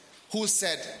president who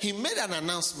said, he made an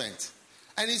announcement,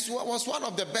 and he was one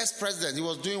of the best presidents. He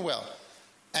was doing well.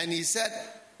 And he said,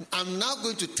 I'm now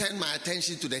going to turn my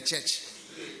attention to the church.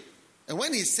 And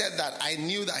when he said that, I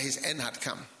knew that his end had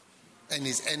come. And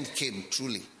his end came,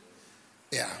 truly.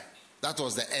 Yeah, that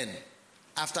was the end.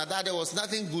 After that, there was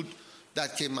nothing good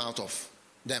that came out of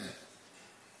them.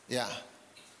 Yeah.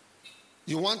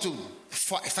 You want to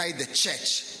fight the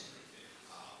church.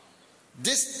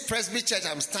 This Presby church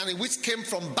I'm standing, which came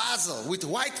from Basel with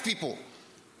white people,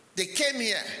 they came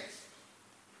here.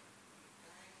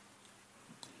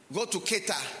 Go to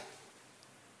Keta.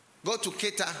 Go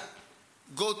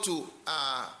to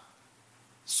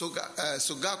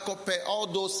Sogakope, all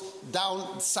those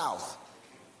down south.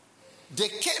 They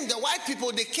came, the white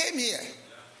people, they came here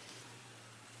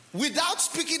without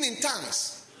speaking in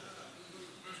tongues.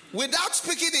 Without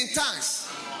speaking in tongues.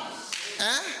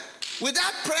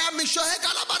 Without prayer,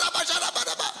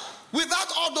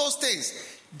 without all those things.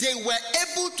 They were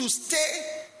able to stay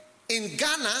in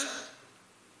Ghana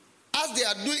as they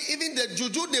are doing. Even the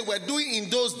juju they were doing in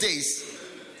those days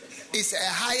is a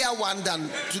higher one than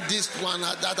this one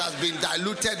that has been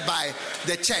diluted by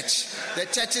the church. The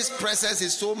church's presence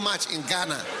is so much in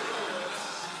Ghana.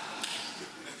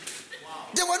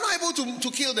 They were not able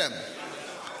to kill them.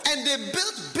 And they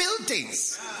built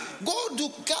buildings.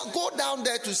 Go down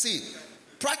there to see.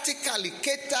 Practically,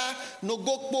 Keta,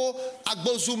 Nogokpo,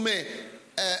 Agbozume,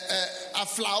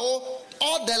 Aflao,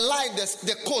 all the line,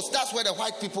 the coast. That's where the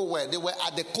white people were. They were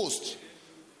at the coast.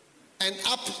 And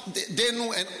up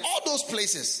Denu and all those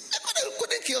places. They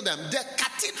couldn't kill them. The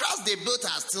cathedrals they built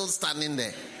are still standing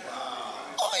there.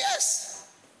 Oh,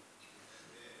 yes.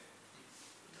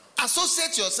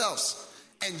 Associate yourselves,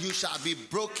 and you shall be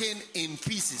broken in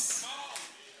pieces.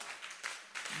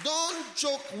 Don't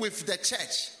joke with the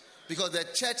church, because the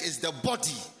church is the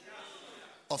body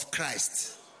of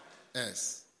Christ.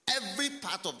 Yes. Every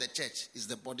part of the church is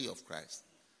the body of Christ.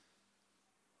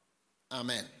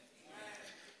 Amen.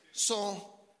 So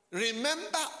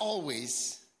remember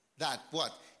always that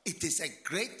what? It is a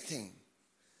great thing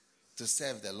to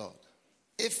serve the Lord.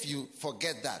 If you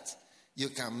forget that, you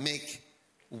can make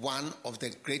one of the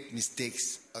great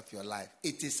mistakes of your life.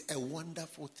 It is a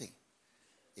wonderful thing.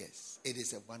 Yes, it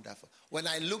is a wonderful. When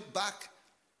I look back,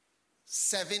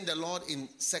 serving the Lord in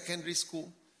secondary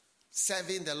school,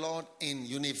 serving the Lord in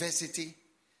university,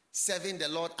 serving the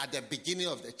Lord at the beginning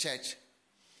of the church,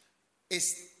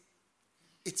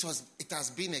 it has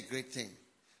been a great thing.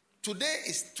 Today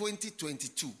is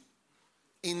 2022.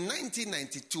 In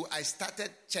 1992, I started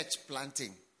church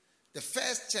planting. The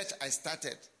first church I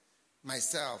started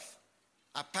myself,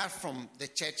 apart from the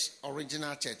church,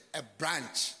 original church, a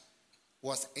branch,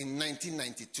 was in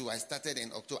 1992. I started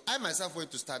in October. I myself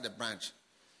went to start the branch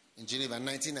in Geneva in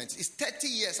 1990. It's 30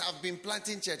 years I've been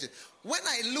planting churches. When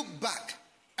I look back,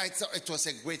 I thought it was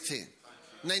a great thing.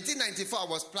 1994, I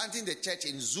was planting the church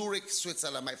in Zurich,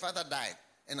 Switzerland. My father died,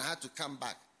 and I had to come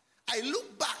back. I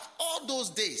look back, all those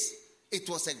days, it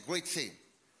was a great thing.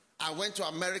 I went to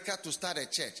America to start a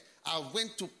church. I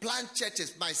went to plant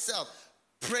churches myself,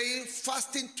 praying,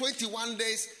 fasting 21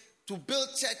 days to build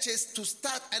churches, to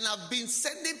start. And I've been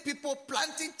sending people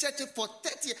planting churches for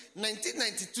 30 years,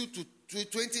 1992 to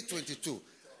 2022.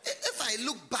 If I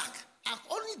look back,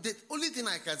 the only thing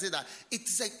I can say that it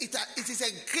is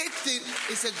a great thing.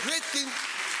 It's a great thing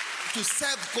to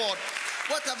serve God.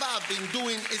 Whatever I've been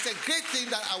doing, it's a great thing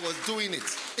that I was doing it.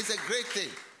 It's a great thing.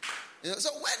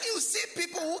 So when you see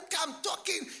people who come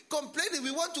talking, complaining,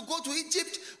 we want to go to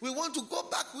Egypt, we want to go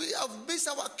back, we have missed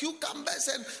our cucumbers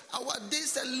and our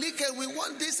this and liquor, and we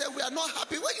want this and we are not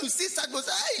happy. When you see such,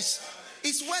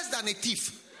 it's worse than a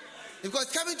thief. Because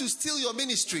it's coming to steal your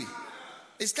ministry.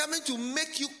 It's coming to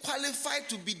make you qualified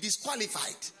to be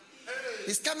disqualified.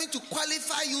 It's coming to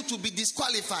qualify you to be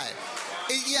disqualified.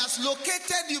 He has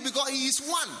located you because he is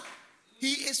one.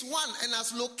 He is one and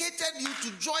has located you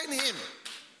to join him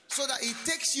so that he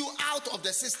takes you out of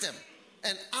the system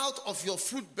and out of your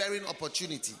fruit-bearing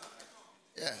opportunity.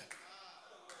 Yeah.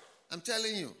 I'm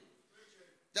telling you.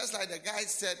 Just like the guy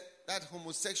said, that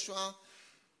homosexual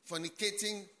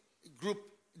fornicating group,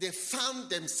 they found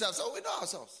themselves. Oh, we know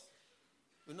ourselves.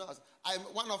 We know ourselves.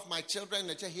 One of my children in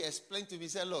the church, he explained to me, he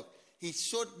said, look, he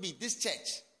showed me this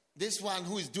church, this one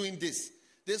who is doing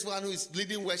this one who is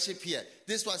leading worship here,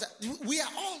 this one. We are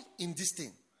all in this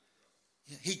thing.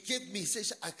 He gave me, he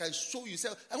said, I can show you.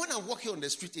 And when I'm walking on the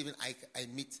street, even I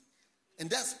meet. And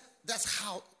that's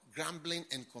how grumbling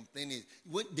and complaining is.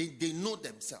 When they know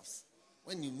themselves.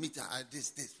 When you meet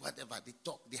this, whatever, they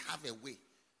talk, they have a way.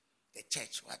 The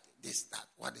church,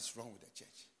 what is wrong with the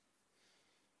church?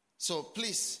 So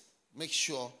please make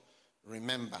sure,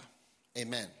 remember.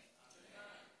 Amen.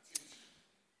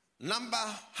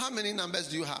 How many numbers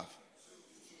do you have?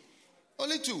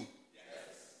 Only 2.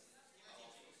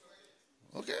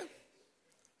 Okay.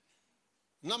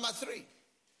 Number 3.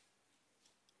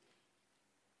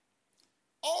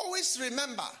 Always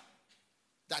remember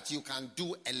that you can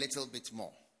do a little bit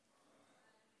more.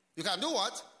 You can do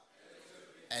what?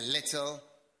 A little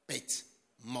bit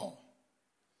more.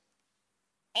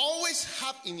 Always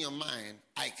have in your mind,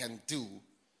 I can do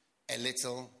a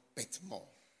little bit more.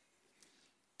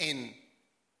 In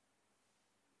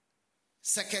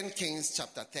 2 Kings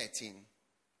chapter 13,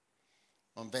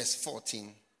 on verse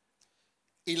 14,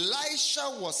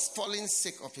 Elisha was falling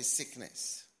sick of his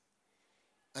sickness.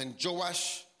 And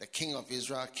Joash, the king of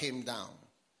Israel, came down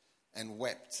and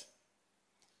wept.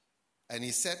 And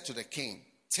he said to the king,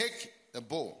 take the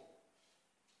bow.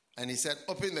 And he said,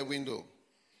 open the window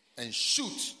and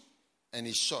shoot. And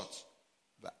he shot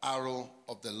the arrow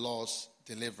of the Lord's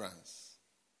deliverance.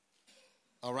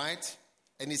 All right?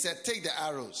 And he said, take the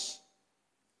arrows.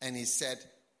 And he said,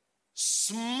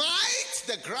 smite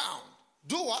the ground.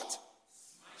 Do what?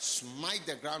 Smite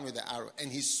the ground with the arrow.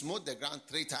 And he smote the ground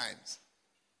 3 times.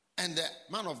 And the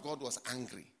man of God was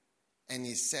angry. And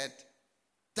he said,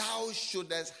 thou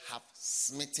shouldest have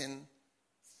smitten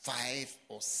 5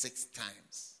 or 6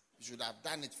 times. You should have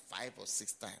done it 5 or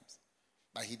 6 times.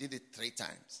 But he did it 3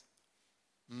 times.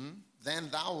 Then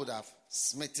thou would have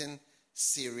smitten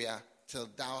Syria till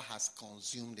thou hast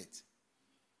consumed it.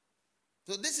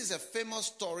 So this is a famous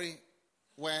story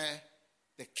where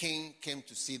the king came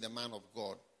to see the man of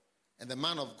God. And the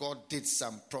man of God did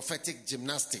some prophetic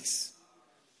gymnastics.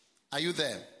 Are you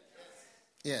there?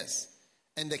 Yes.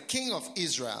 And the king of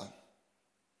Israel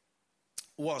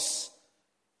was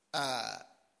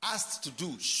asked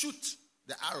to shoot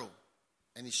the arrow.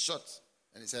 And he shot.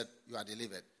 And he said, you are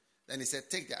delivered. Then he said,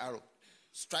 take the arrow.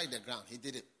 Strike the ground. He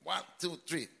did it. 1, 2,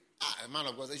 3. The man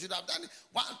of God said, you should have done it.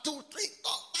 1, 2, 3,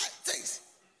 4, 5, 6.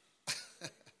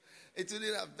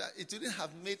 It wouldn't have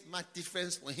made much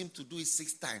difference for him to do it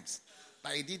 6 times.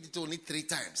 But he did it only 3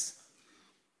 times.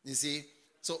 You see?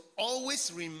 So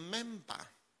always remember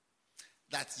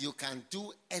that you can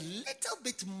do a little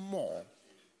bit more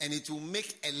and it will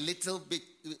make a little bit,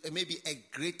 maybe a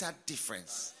greater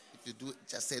difference if you do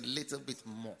just a little bit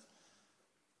more.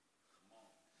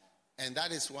 And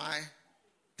that is why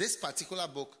this particular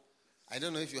book, I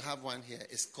don't know if you have one here,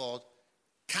 is called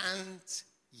Can't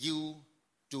You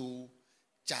Do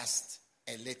Just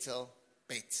a Little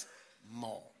Bit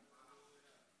More?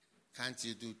 Can't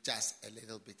you do just a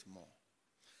little bit more?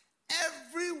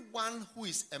 Everyone who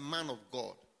is a man of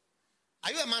God.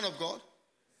 Are you a man of God?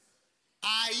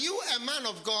 Are you a man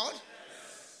of God?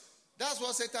 Yes. That's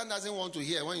what Satan doesn't want to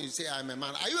hear when you say I'm a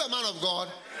man. Are you a man of God?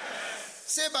 Yes.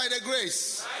 Say by the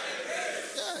grace. By the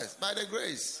grace. Yes, by the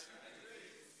grace.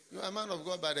 You are a man of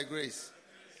God by the grace.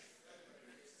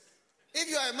 If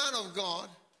you are a man of God,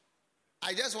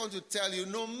 I just want to tell you,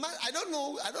 no matter, I don't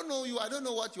know you, I don't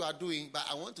know what you are doing, but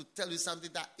I want to tell you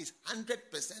something that is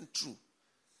 100% true.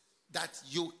 That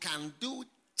you can do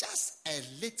just a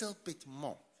little bit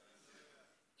more.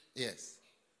 Yes.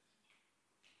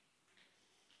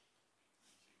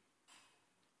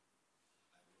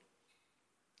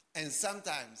 And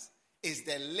sometimes it's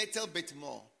the little bit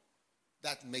more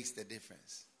that makes the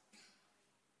difference.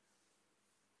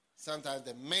 Sometimes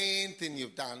the main thing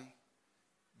you've done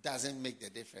doesn't make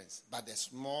the difference. But the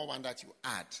small one that you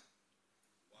add,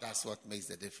 that's what makes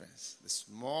the difference. The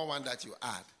small one that you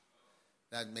add,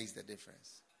 that makes the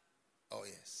difference. Oh,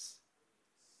 yes.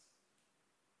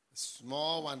 The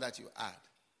small one that you add,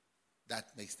 that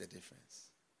makes the difference.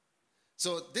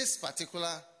 So this particular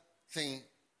thing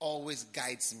always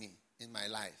guides me in my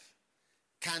life.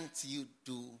 Can't you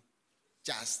do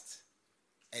just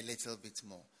a little bit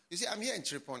more? You see, I'm here in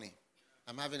Chereponi.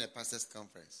 I'm having a pastors'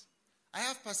 conference. I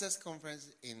have pastors' conference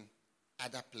in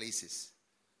other places.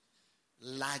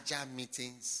 Larger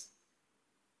meetings,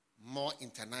 more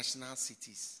international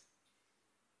cities.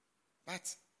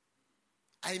 But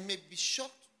I may be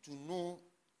shocked to know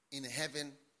in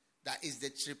heaven that is the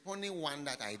Chereponi one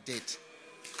that I did.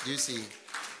 Do you see?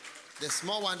 The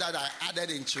small one that I added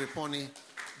in Chereponi,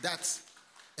 that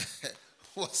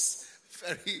was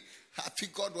very happy.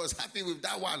 God was happy with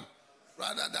that one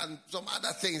rather than some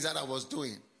other things that I was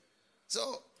doing.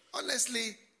 So,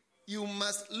 honestly, you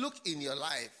must look in your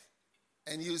life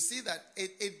and you see that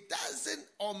it doesn't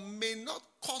or may not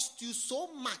cost you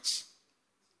so much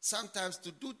sometimes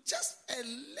to do just a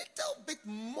little bit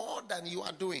more than you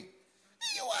are doing.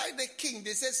 You are the king.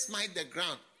 They say smite the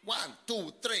ground. 1,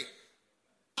 2, 3.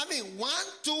 I mean, 1,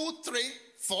 2, 3,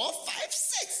 4, 5,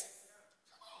 6.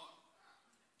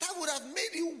 That would have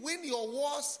made you win your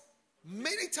wars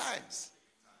many times.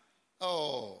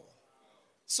 Oh.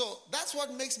 So that's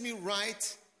what makes me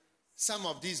write some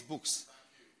of these books.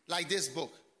 Like this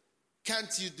book.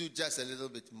 Can't you do just a little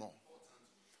bit more?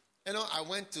 You know, I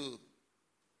went to,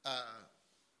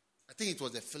 I think it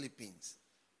was the Philippines.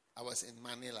 I was in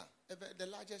Manila, the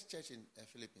largest church in the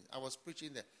Philippines. I was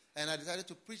preaching there. And I decided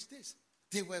to preach this.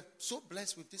 They were so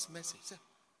blessed with this message. Said,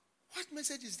 what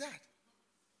message is that?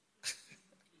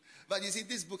 But you see,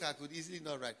 this book I could easily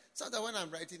not write. Sometimes when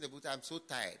I'm writing the book, I'm so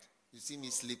tired. You see me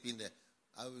sleeping there.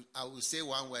 I will say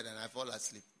one word and I fall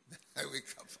asleep. I wake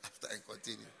up after and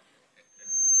continue.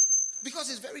 Because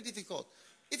it's very difficult.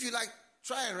 If you like,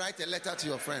 try and write a letter to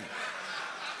your friend.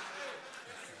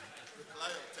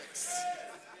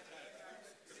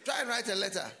 Try and write a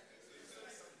letter.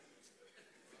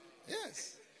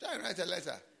 Yes, try and write a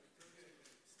letter.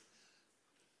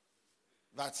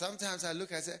 But sometimes I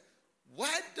look and say,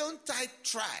 why don't I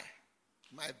try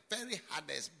my very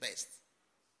hardest best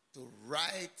to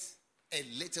write a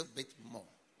little bit more?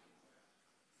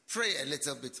 Pray a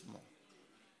little bit more.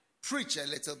 Preach a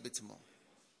little bit more.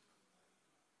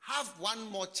 Have one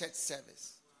more church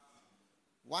service.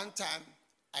 One time,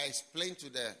 I explained to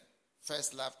the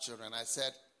First Love children, I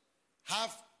said,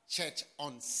 have church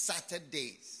on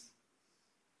Saturdays.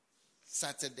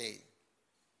 Saturday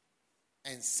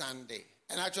and Sunday.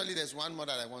 And actually, there's one more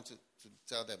that I want to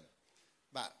tell them.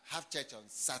 But have church on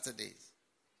Saturdays.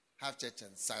 Have church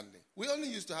on Sunday. We only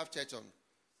used to have church on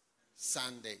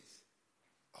Sundays.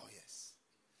 Oh, yes.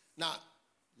 Now,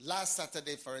 last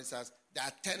Saturday, for instance, the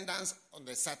attendance on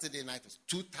the Saturday night was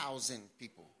 2,000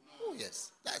 people. Oh,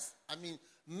 yes.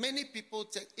 Many people,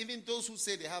 even those who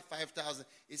say they have 5,000,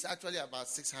 it's actually about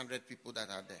 600 people that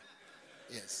are there.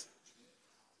 Yes.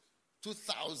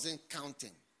 2,000 counting.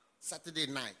 Saturday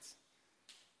night.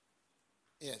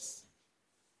 Yes.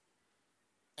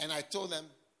 And I told them,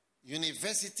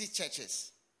 university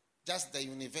churches, just the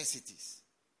universities,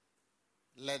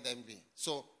 let them be.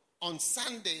 So on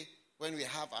Sunday, when we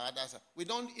have our others,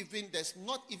 there's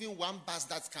not even one bus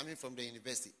that's coming from the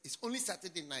university. It's only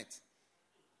Saturday night.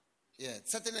 Yeah,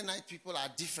 Saturday night people are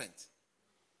different.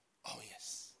 Oh,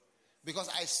 yes. Because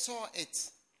I saw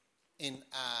it in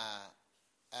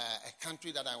a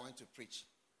country that I went to preach.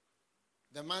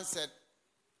 The man said,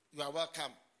 you are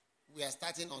welcome. We are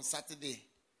starting on Saturday.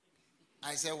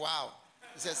 I said, wow.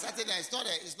 He said, Saturday,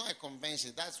 it's not a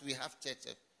convention. We have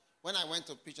church. When I went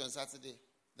to preach on Saturday,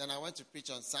 then I went to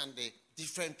preach on Sunday,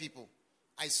 different people.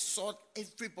 I saw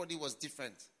everybody was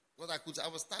different. I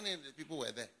was standing, the people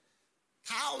were there.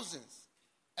 Thousands.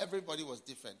 Everybody was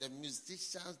different. The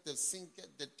musicians, the singers,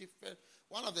 the different.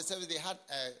 One of the services, they had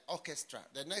an orchestra.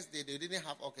 The next day, they didn't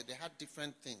have orchestra. They had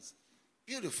different things.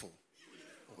 Beautiful.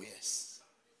 Oh, yes.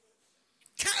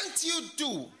 Can't you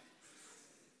do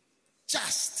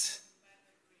just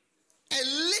a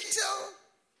little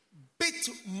bit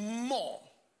more?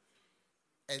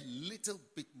 A little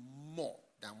bit more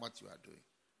than what you are doing.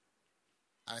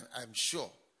 I'm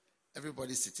sure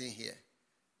everybody sitting here,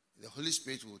 the Holy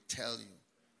Spirit will tell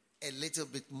you a little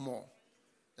bit more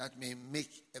that may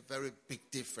make a very big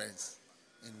difference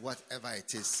in whatever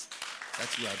it is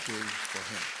that you are doing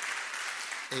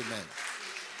for Him. Amen.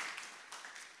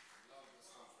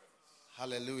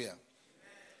 Hallelujah.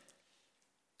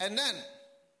 And then,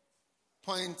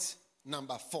 Point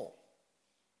number 4.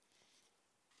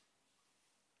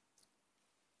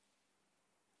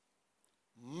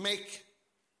 Make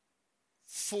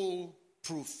full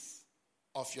proof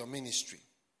of your ministry.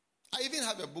 I even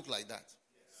have a book like that.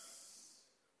 Yes.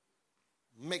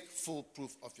 Make full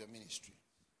proof of your ministry.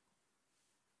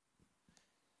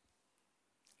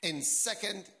 In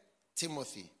 2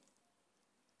 Timothy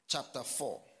chapter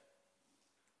 4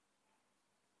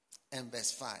 and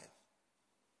verse 5,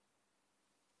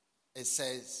 it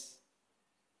says,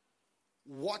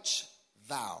 watch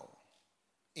thou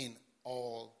in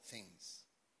all things,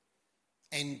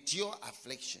 endure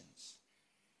afflictions,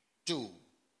 do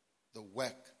the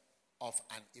work of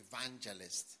an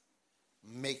evangelist,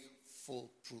 make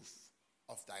full proof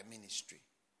of thy ministry.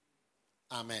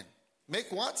 Amen.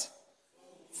 Make what?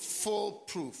 Full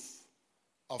proof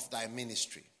of thy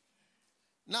ministry.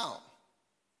 Now,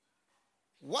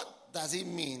 what does it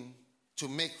mean to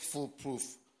make full proof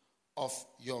of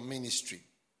your ministry?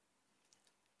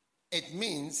 It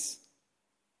means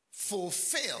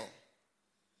fulfill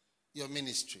your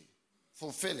ministry.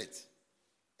 Fulfill it.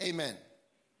 Amen.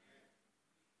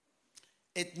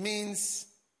 It means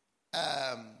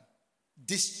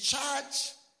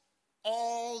discharge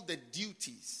all the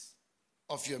duties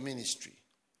of your ministry.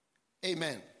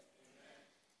 Amen.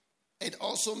 It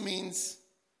also means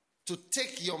to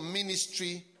take your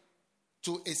ministry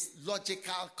to its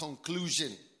logical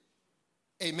conclusion.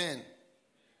 Amen.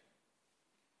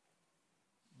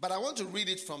 But I want to read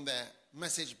it from the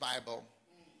Message Bible.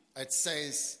 It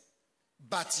says,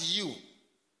 but you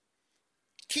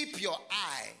keep your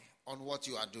eye on what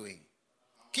you are doing.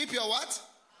 Keep your what?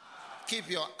 Keep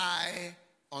your eye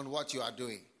on what you are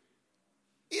doing.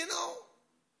 You know,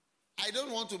 I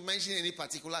don't want to mention any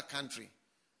particular country,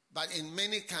 but in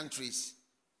many countries,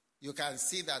 you can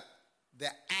see that the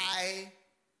eye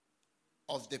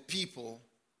of the people,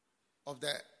 of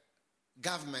the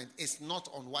government, is not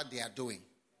on what they are doing.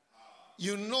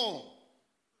 You know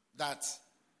that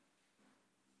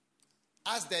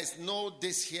as there's no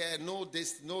this here, no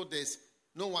this, no this,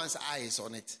 no one's eye is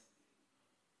on it.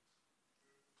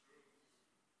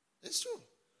 It's true.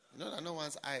 You know that no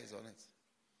one's eye is on it.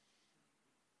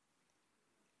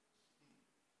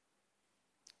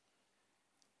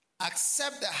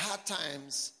 Accept the hard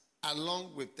times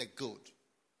along with the good.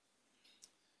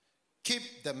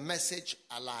 Keep the message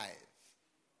alive.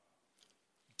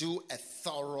 Do a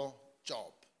thorough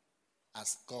job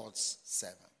as God's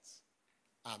servants.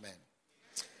 Amen.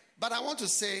 But I want to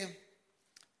say,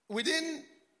 within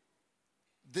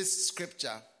this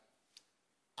scripture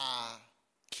are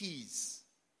keys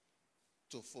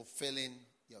to fulfilling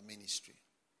your ministry.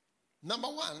 Number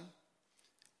 1,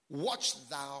 watch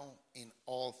thou in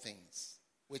all things,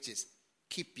 which is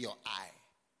keep your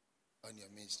eye on your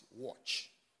ministry.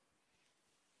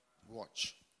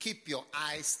 Watch. Keep your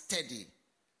eye steady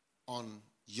on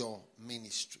your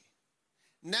ministry.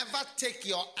 Never take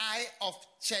your eye off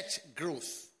church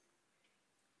growth.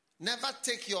 Never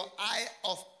take your eye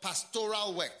off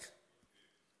pastoral work.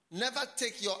 Never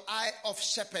take your eye off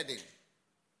shepherding.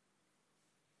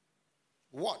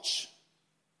 Watch.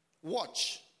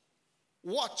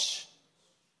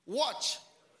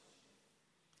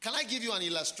 Can I give you an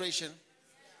illustration?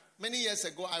 Many years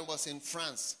ago, I was in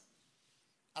France,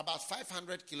 about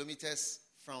 500 kilometers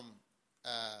from,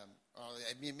 or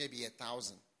maybe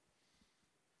 1,000.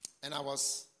 And I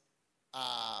was,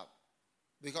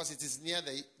 because it is near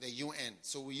the UN,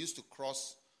 so we used to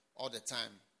cross all the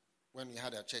time. When we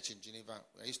had a church in Geneva,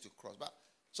 I used to cross.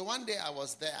 So one day I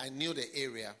was there, I knew the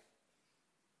area.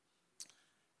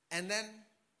 And then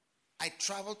I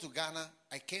traveled to Ghana.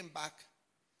 I came back.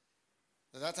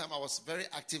 At that time, I was very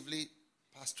actively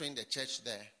pastoring the church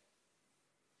there.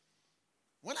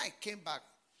 When I came back,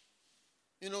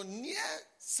 near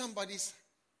somebody's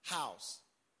house,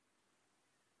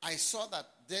 I saw that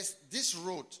this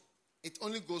road, it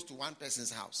only goes to one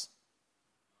person's house.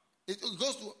 It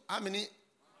goes to how many?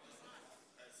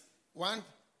 One,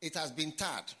 it has been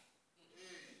tarred.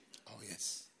 Oh,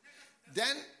 yes.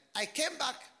 Then I came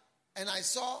back and I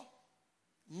saw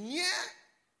near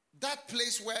that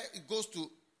place where it goes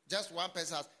to just one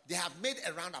person's house, they have made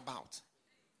a roundabout.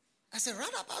 I said,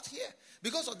 roundabout here?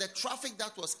 Because of the traffic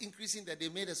that was increasing, that they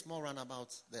made a small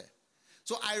roundabout there.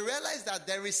 So I realized that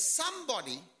there is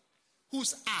somebody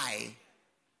whose eye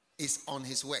is on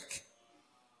his work.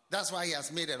 That's why he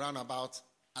has made a roundabout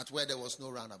at where there was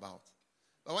no roundabout.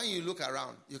 But when you look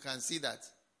around, you can see that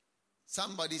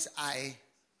somebody's eye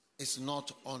is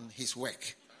not on his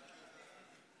work.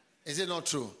 Is it not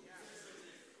true?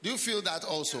 Do you feel that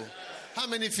also? How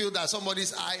many feel that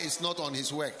somebody's eye is not on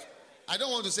his work? I don't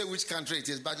want to say which country it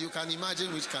is, but you can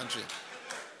imagine which country.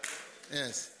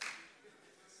 Yes.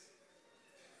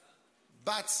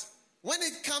 But when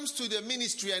it comes to the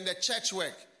ministry and the church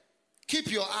work,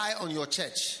 keep your eye on your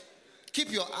church.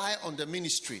 Keep your eye on the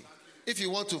ministry. If you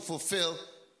want to fulfill,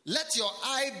 let your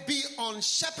eye be on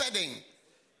shepherding,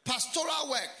 pastoral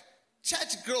work,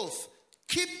 church growth.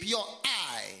 Keep your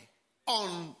eye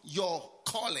on your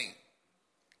calling.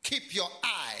 Keep your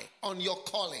eye on your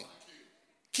calling.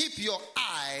 Keep your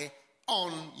eye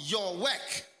on your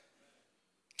work.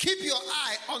 Keep your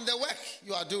eye on the work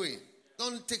you are doing.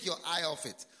 Don't take your eye off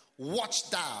it. Watch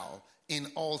thou in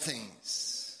all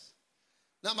things.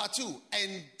 Number 2,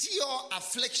 endure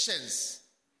afflictions.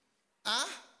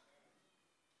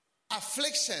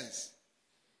 Afflictions.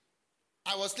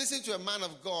 I was listening to a man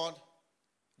of God,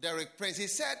 Derek Prince. He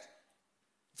said,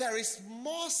 there is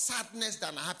more sadness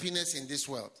than happiness in this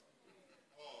world.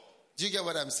 Do you get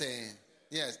what I'm saying?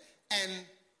 Yes. And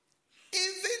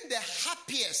even the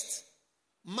happiest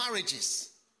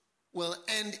marriages will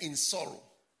end in sorrow.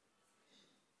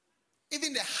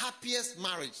 Even the happiest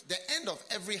marriage, the end of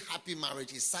every happy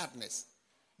marriage is sadness.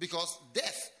 Because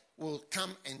death will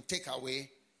come and take away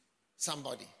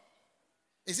somebody.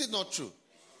 Is it not true?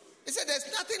 He said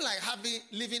there's nothing like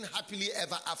living happily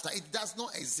ever after. It does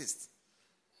not exist.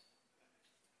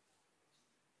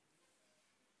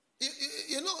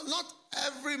 You know, not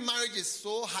every marriage is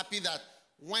so happy that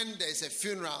when there's a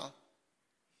funeral,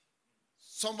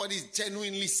 somebody is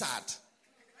genuinely sad.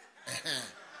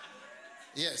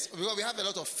 Yes, because we have a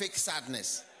lot of fake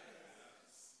sadness.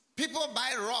 People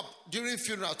buy rub during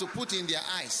funeral to put in their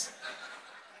eyes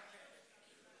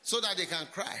so that they can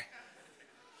cry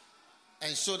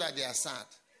and show that they are sad.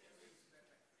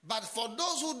 But for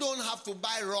those who don't have to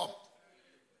buy rub,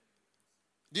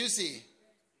 do you see?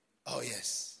 Oh,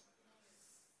 yes.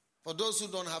 For those who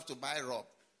don't have to buy rub,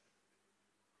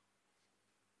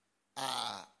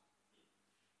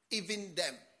 even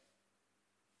them,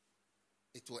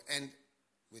 it will end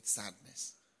with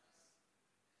sadness.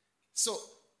 So,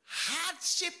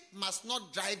 hardship must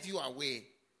not drive you away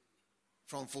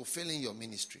from fulfilling your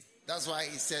ministry. That's why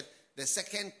he said the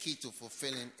second key to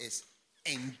fulfilling is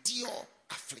endure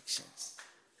afflictions,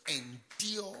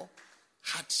 endure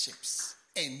hardships,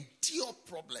 endure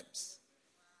problems.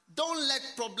 Don't let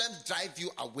problems drive you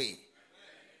away.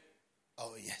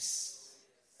 Oh, yes.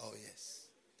 Oh, yes.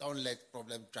 Don't let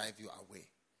problems drive you away.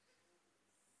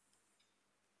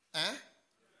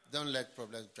 Don't let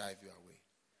problems drive you away.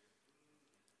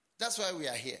 That's why we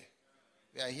are here.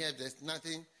 We are here. There's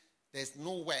nothing, there's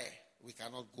nowhere we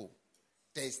cannot go.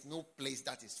 There is no place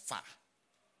that is far.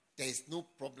 There is no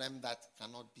problem that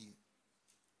cannot be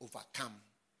overcome,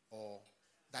 or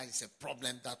that is a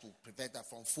problem that will prevent us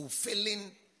from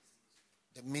fulfilling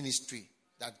the ministry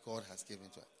that God has given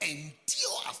to us.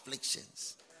 Endure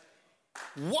afflictions.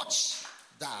 Watch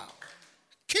thou.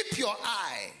 Keep your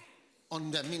eye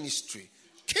on the ministry.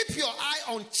 Keep your eye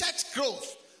on church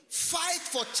growth. Fight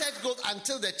for church growth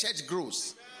until the church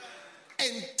grows.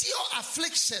 Endure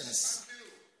afflictions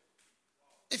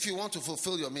if you want to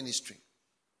fulfill your ministry.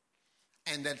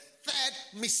 And the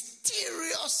third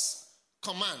mysterious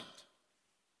command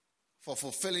for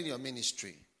fulfilling your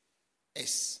ministry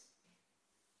is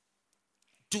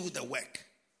do the work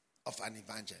of an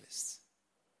evangelist.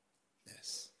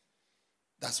 Yes.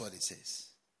 That's what it says.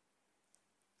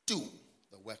 Do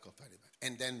the work of an evangelist.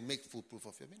 And then make full proof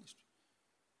of your ministry.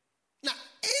 Now,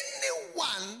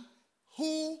 anyone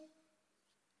who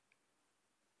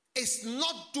is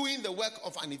not doing the work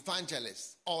of an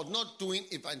evangelist or not doing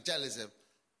evangelism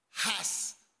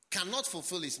cannot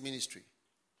fulfill his ministry.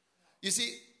 You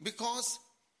see, because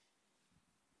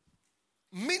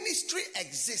ministry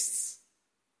exists,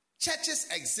 churches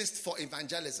exist for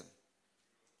evangelism.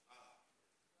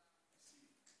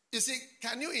 You see,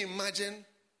 can you imagine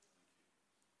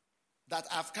that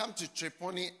I've come to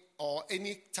Chereponi or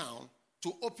any town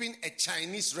to open a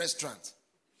Chinese restaurant?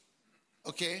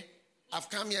 Okay? I've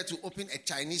come here to open a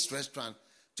Chinese restaurant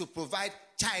to provide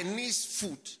Chinese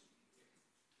food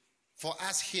for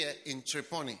us here in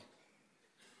Chereponi.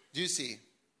 Do you see?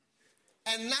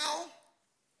 And now,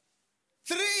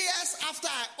 3 years after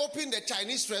I opened the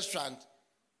Chinese restaurant,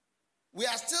 we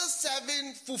are still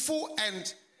serving fufu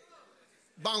and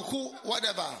bangku,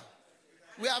 whatever.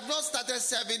 We have not started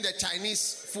serving the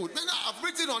Chinese food. No, I've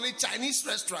written on it Chinese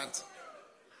restaurant.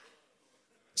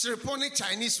 Chereponi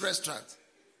Chinese restaurant.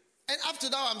 And up to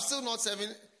now, I'm still not serving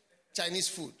Chinese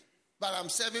food. But I'm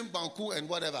serving bangku and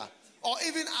whatever. Or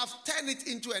even I've turned it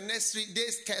into a nursery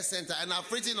days care center and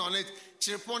I've written on it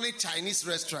Chereponi Chinese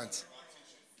restaurant.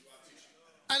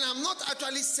 And I'm not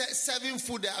actually serving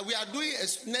food there. We are doing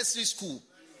a nursery school.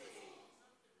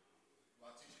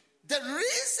 The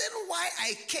reason why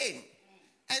I came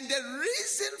and the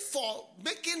reason for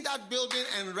making that building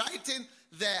and writing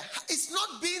there, it's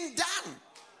not being done.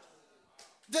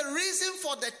 The reason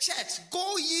for the church,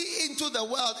 go ye into the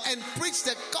world and preach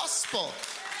the gospel.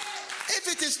 If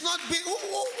it is not being,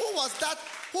 who was that?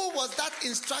 Who was that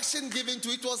instruction given to?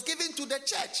 It was given to the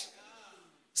church.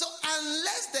 So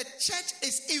unless the church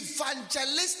is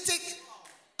evangelistic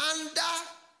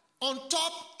on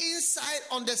top, inside,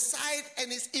 on the side,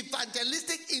 and is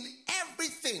evangelistic in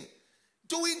everything,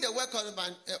 doing the work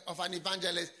of an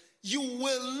evangelist, you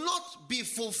will not be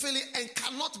fulfilling and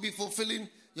cannot be fulfilling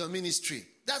your ministry.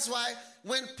 That's why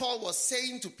when Paul was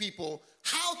saying to people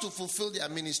how to fulfill their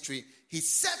ministry, he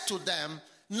said to them,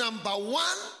 number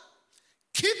one,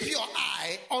 keep your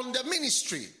eye on the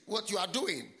ministry, what you are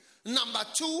doing. Number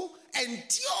two,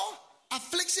 endure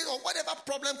affliction or whatever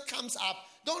problem comes up.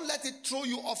 Don't let it throw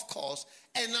you off course.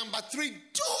 And number three,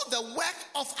 do the work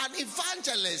of an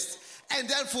evangelist and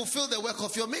then fulfill the work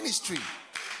of your ministry.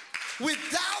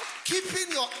 Without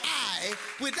keeping your eye,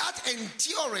 without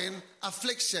enduring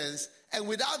afflictions, and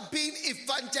without being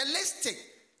evangelistic,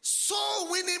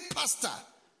 soul winning pastor,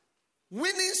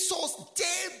 winning souls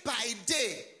day by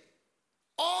day.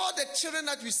 All the children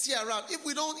that we see around, if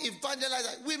we don't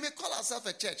evangelize, we may call ourselves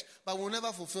a church, but we'll never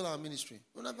fulfill our ministry.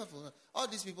 We'll never fulfill. All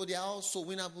these people, they are all so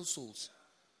winnable souls.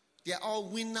 They are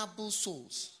all winnable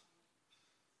souls.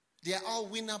 They are all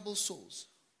winnable souls.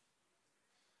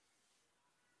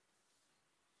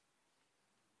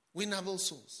 Winnable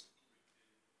souls.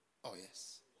 Oh,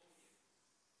 yes.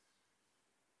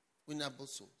 Winnable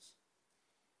souls.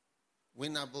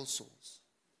 Winnable souls.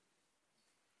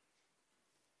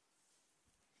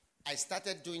 I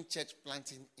started doing church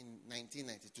planting in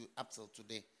 1992 up till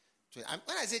today.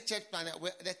 When I say church planting,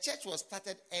 the church was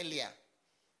started earlier,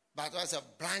 but it was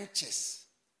branches.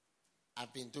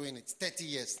 I've been doing it 30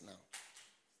 years now.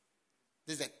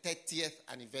 This is the 30th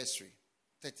anniversary,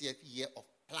 30th year of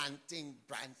planting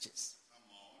branches.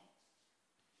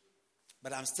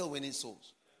 But I'm still winning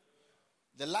souls.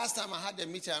 The last time I had the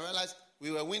meeting, I realized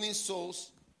we were winning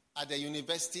souls at the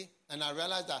university, and I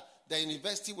realized that the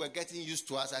university were getting used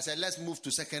to us. I said, let's move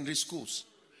to secondary schools.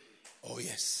 Oh,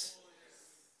 yes.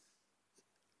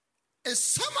 And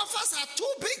some of us are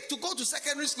too big to go to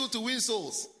secondary school to win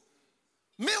souls.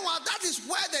 Meanwhile, that is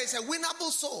where there is a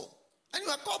winnable soul. And you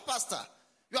are called pastor.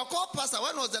 You are called pastor.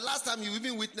 When was the last time you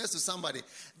even witnessed to somebody?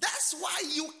 That's why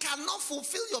you cannot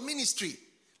fulfill your ministry.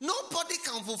 Nobody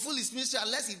can fulfill his ministry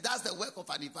unless he does the work of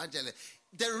an evangelist.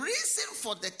 The reason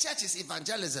for the church is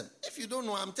evangelism. If you don't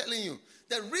know, I'm telling you.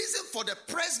 The reason for the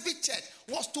Presby Church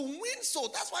was to win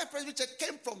souls. That's why Presby Church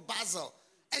came from Basel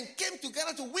and came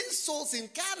together to win souls in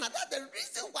Ghana. That's the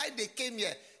reason why they came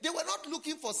here. They were not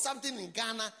looking for something in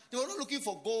Ghana. They were not looking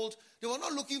for gold. They were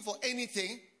not looking for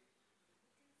anything.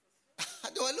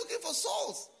 They were looking for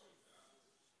souls.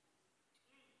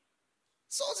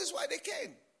 Souls is why they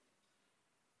came.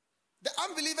 The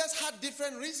unbelievers had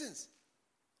different reasons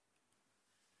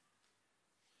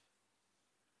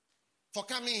for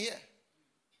coming here.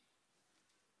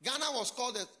 Ghana was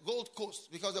called the Gold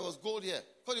Coast because there was gold here.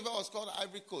 Cote d'Ivoire was called the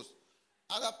Ivory Coast.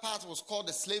 Other parts was called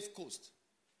the Slave Coast.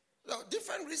 There were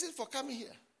different reasons for coming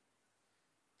here.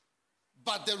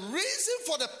 But the reason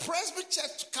for the Presby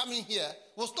Church coming here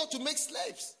was not to make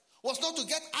slaves, was not to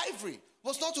get ivory,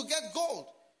 was not to get gold.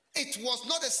 It was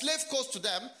not a slave coast to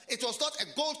them. It was not a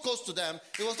gold coast to them.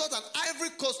 It was not an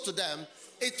ivory coast to them.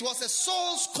 It was a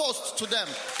soul's coast to them.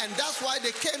 And that's why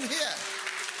they came here.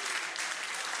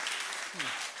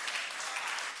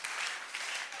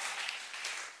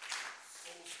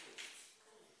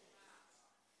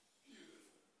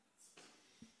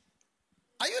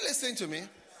 Are you listening to me?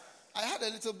 I had a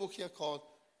little book here called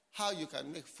How You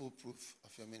Can Make Full Proof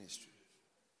of Your Ministry.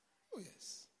 Oh,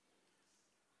 yes.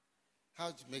 How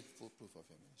to make full proof of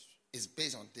your ministry. It's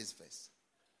based on this verse.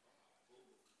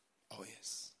 Oh,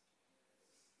 yes.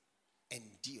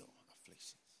 Endure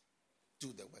afflictions. Do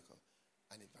the work of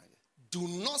an evangelist.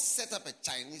 Do not set up a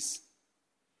Chinese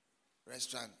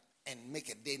restaurant and make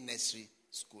a day nursery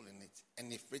school in it.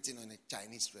 And if written on a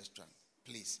Chinese restaurant,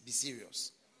 please be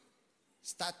serious.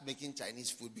 Start making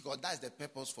Chinese food because that's the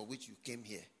purpose for which you came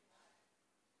here.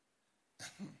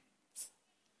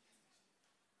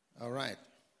 All right.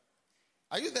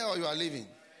 Are you there or you are leaving?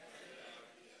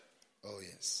 Oh,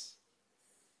 yes.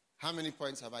 How many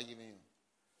points have I given you?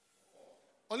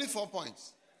 Only 4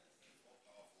 points.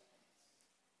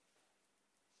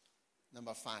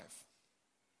 Number 5.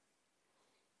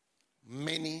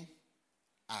 Many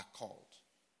are called.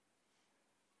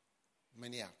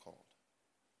 Many are called.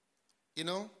 You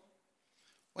know,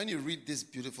 when you read this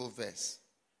beautiful verse,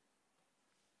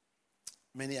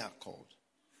 many are called.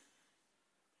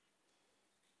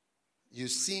 You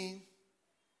see,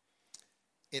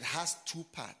 it has two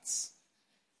parts.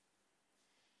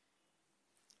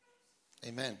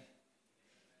 Amen.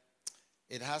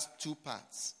 It has two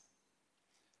parts.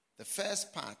 The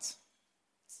first part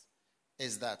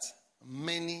is that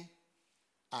many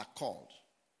are called.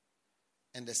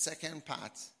 And the second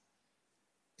part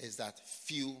is that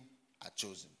few are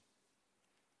chosen.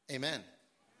 Amen.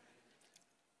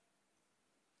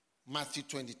 Matthew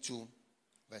 22,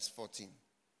 verse 14.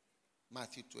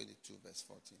 Matthew 22, verse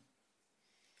 14.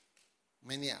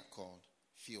 Many are called,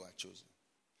 few are chosen.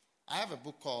 I have a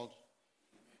book called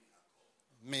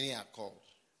Many Are Called.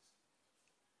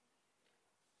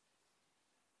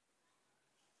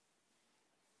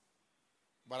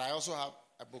 But I also have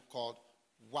a book called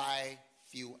Why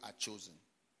Few Are Chosen.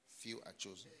 Few are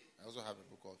chosen. I also have a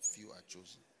book called Few Are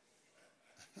Chosen.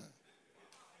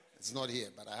 It's not here,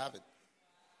 but I have it.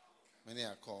 Many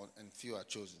are called and few are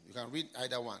chosen. You can read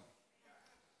either one.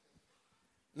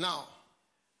 Now,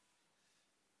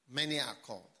 many are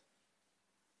called.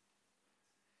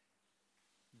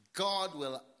 God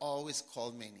will always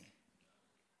call many.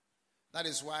 That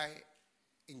is why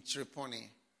in Chereponi,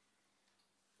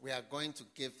 we are going to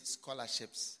give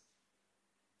scholarships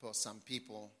for some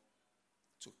people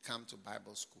to come to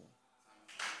Bible school.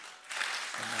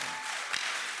 Amen.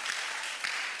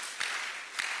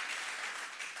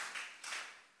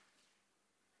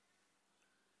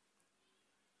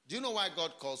 Do you know why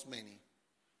God calls many?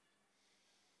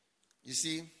 You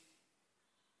see,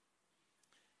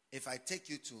 if I take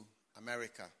you to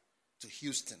America, to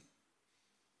Houston,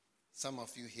 some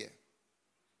of you here,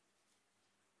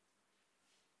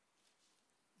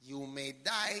 you may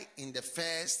die in the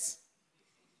first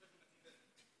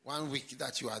 1 week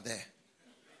that you are there.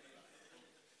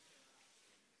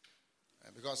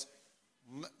 Because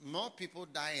more people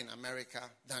die in America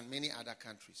than many other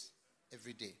countries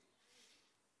every day.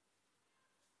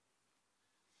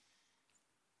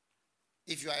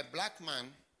 If you are a black man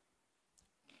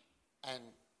and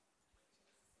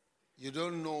you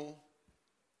don't know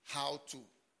how to,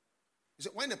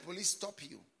 when the police stop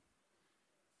you,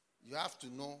 you have to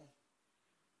know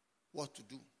what to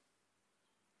do.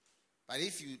 But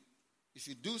if you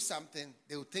do something,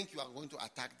 they will think you are going to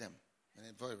attack them. And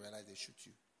then before you realize, they shoot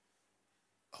you.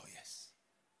 Oh, yes.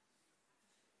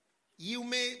 You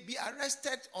may be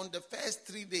arrested on the first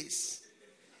 3 days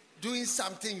doing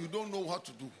something you don't know what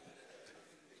to do.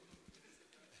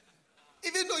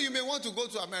 Even though you may want to go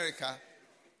to America,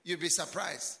 you'll be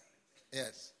surprised.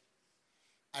 Yes.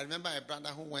 I remember a brother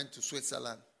who went to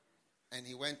Switzerland and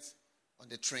he went on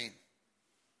the train.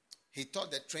 He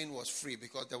thought the train was free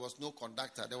because there was no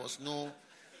conductor. There was no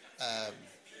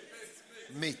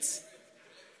mate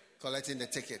collecting the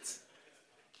tickets.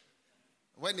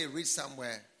 When they reached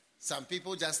somewhere, some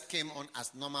people just came on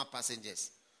as normal passengers.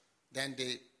 Then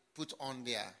they put on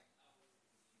their,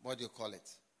 what do you call it?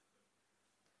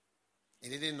 He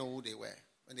didn't know who they were.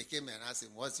 When they came and asked him,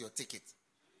 what's your ticket?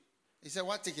 He said,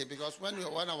 what ticket? Because when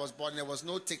I was born, there was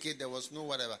no ticket, there was no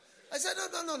whatever. I said,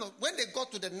 no. When they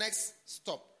got to the next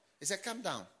stop, he said, come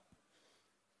down.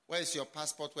 Where is your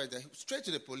passport? Straight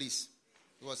to the police.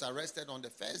 He was arrested on the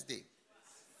first day.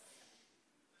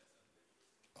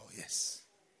 Oh, yes.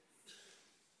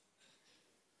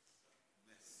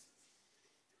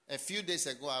 A few days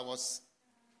ago, I was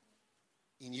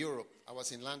in Europe. I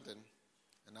was in London,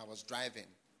 and I was driving.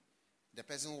 The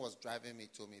person who was driving me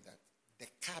told me that the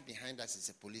car behind us is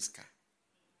a police car.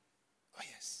 Oh,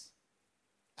 yes.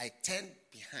 I turned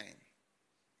behind,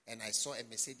 and I saw a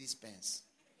Mercedes-Benz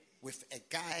with a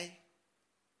guy,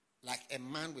 like a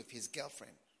man with his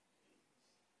girlfriend.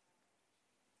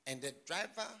 And the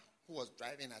driver who was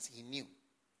driving us, he knew.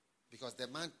 Because the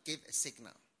man gave a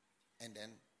signal, and then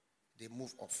they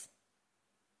moved off.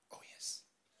 Oh, yes.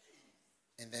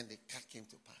 And then the car came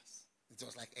to pass. It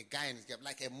was like a guy and his girlfriend,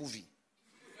 like a movie.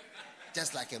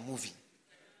 Just like a movie.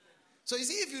 So you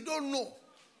see, if you don't know,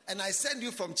 and I send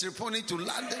you from Chereponi to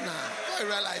London now, you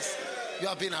realize you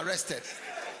have been arrested.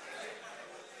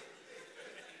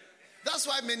 That's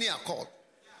why many are called.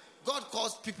 God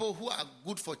calls people who are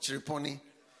good for Chereponi,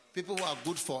 people who are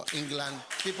good for England,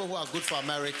 people who are good for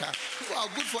America, people who are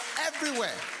good for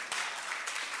everywhere.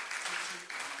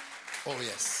 Oh,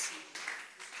 yes.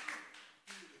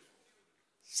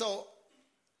 So,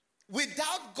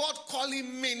 without God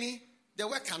calling many, the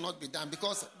work cannot be done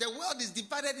because the world is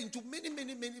divided into many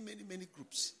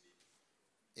groups.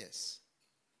 Yes.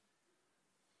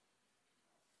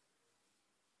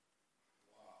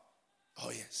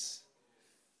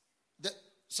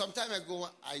 some time ago,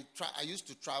 I used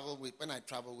to travel when I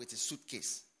travel with a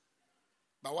suitcase.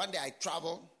 But one day I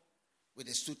traveled with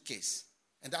a suitcase.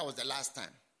 And that was the last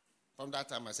time. From that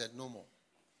time, I said, no more.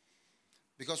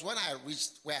 Because when I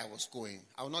reached where I was going,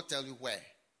 I will not tell you where.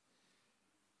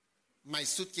 My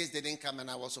suitcase didn't come and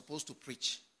I was supposed to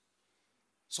preach.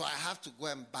 So I have to go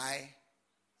and buy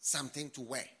something to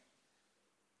wear.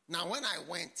 Now, when I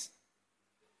went,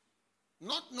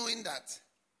 not knowing that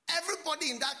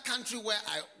everybody in that country where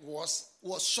I was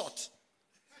short.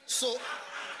 So,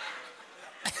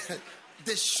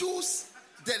 the shoes,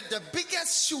 the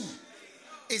biggest shoe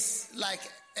is like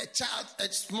a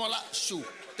smaller shoe.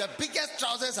 The biggest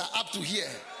trousers are up to here.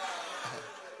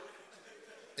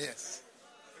 Yes.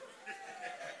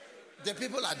 The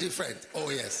people are different. Oh,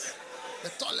 yes. The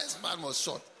tallest man was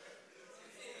short.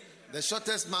 The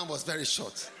shortest man was very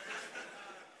short.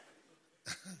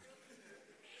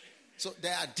 So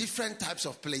there are different types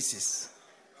of places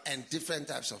and different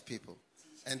types of people.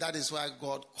 And that is why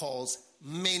God calls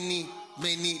many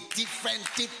different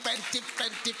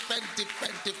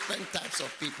types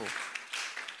of people.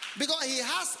 Because he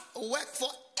has work for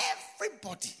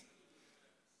everybody.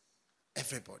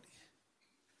 Everybody.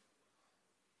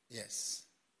 Yes.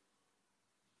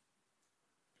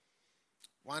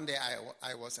 One day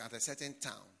I was at a certain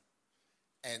town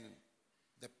and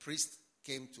the priest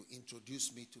came to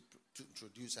introduce me to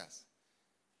introduce us.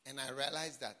 And I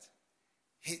realized that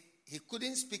he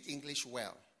couldn't speak English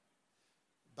well,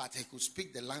 but he could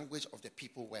speak the language of the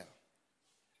people well.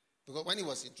 Because when he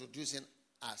was introducing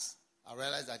us, I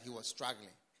realized that he was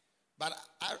struggling. But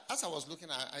as I was looking,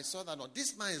 I saw that, no,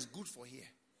 this man is good for here.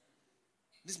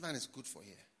 This man is good for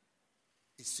here.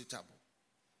 It's suitable.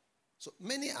 So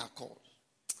many are called.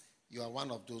 You are one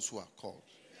of those who are called.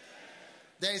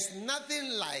 There is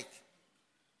nothing like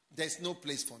there's no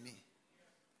place for me.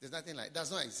 There's nothing like, it does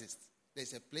not exist.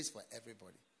 There's a place for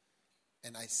everybody.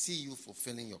 And I see you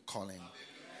fulfilling your calling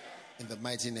in the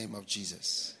mighty name of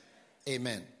Jesus.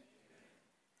 Amen.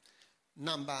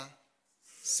 Number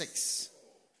 6.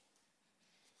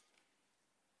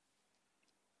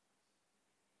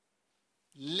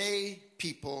 Lay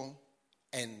people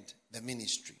and the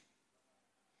ministry.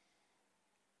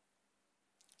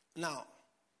 Now,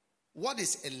 what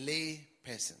is a lay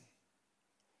person?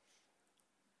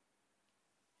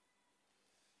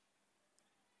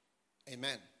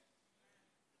 Amen.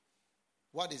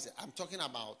 What is it? I'm talking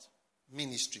about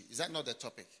ministry. Is that not the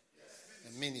topic?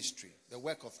 Yes. The ministry, the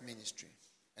work of ministry.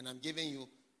 And I'm giving you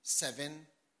 7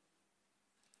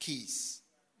 keys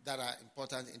that are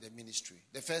important in the ministry.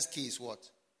 The first key is what?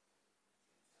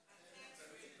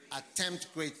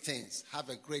 Attempt great things. Have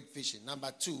a great vision.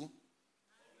 Number 2,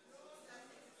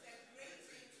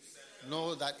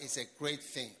 know that it's a great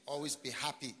thing. Always be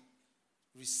happy.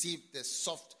 Receive the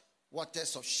soft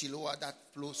waters of Shiloah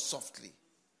that flow softly.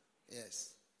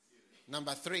 Yes.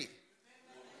 Number 3,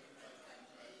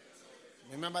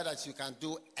 remember that you can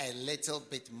do a little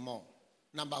bit more.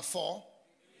 Number 4,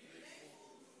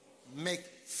 make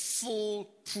full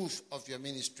proof of your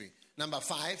ministry. Number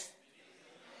 5,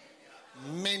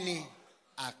 many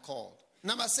are called.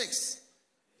 Number 6,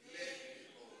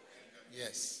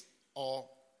 yes, or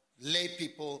lay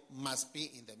people must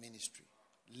be in the ministry.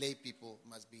 Lay people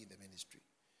must be in the ministry.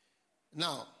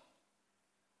 Now,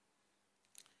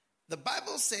 the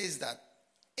Bible says that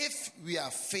if we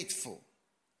are faithful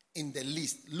in the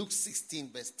least, Luke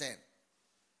 16 verse 10,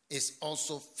 is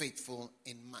also faithful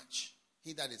in much.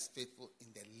 He that is faithful in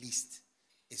the least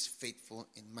is faithful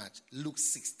in much. Luke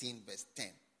 16 verse 10.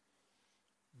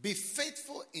 Be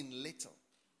faithful in little,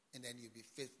 and then you'll be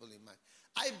faithful in much.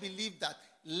 I believe that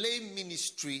lay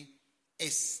ministry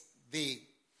is the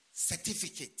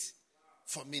certificate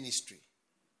for ministry.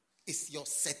 It's your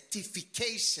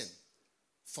certification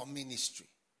for ministry.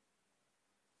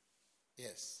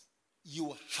 Yes.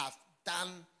 You have done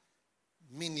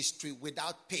ministry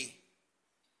without pay.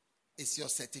 It's your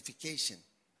certification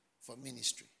for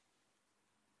ministry.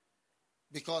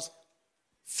 Because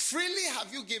freely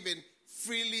have you given,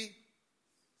 freely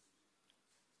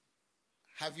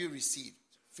have you received.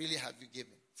 Freely have you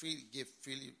given. Freely give,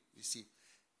 freely receive.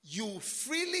 You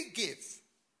freely give.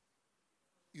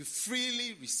 You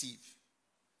freely receive.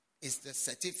 It's the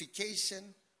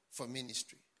certification for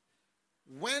ministry.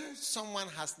 When someone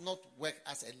has not worked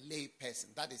as a lay person,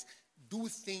 that is, do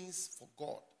things for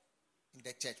God in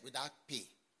the church without pay,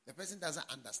 the person doesn't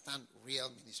understand real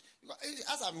ministry. Because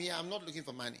as I'm here, I'm not looking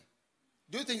for money.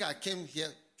 Do you think I came here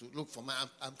to look for money?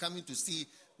 I'm coming to see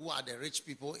who are the rich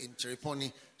people in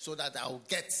Chereponi so that I will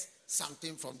get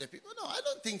something from the people. No, I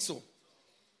don't think so.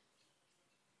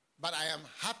 But I am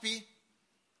happy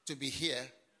to be here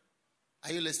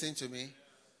Are you listening to me?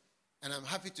 And I'm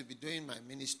happy to be doing my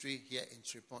ministry here in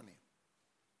Chereponi.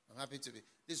 I'm happy to be.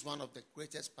 This is one of the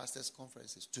greatest pastors'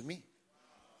 conferences to me.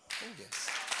 Oh, yes.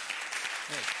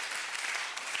 Yes.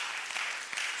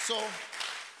 So,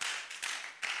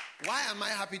 why am I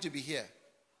happy to be here?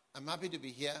 I'm happy to be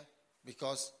here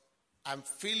because I'm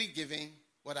freely giving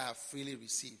what I have freely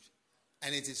received.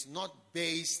 And it is not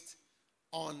based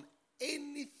on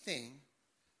anything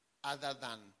other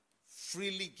than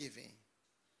freely giving.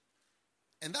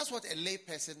 And that's what a lay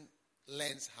person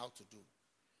learns how to do.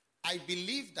 I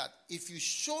believe that if you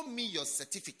show me your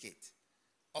certificate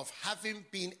of having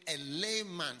been a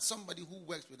layman, somebody who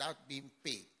works without being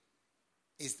paid,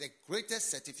 is the greatest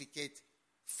certificate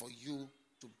for you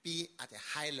to be at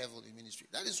a high level in ministry.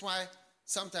 That is why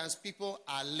sometimes people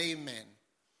are laymen,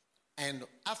 and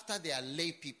after they are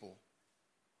lay people,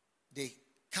 they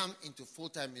come into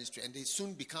full-time ministry and they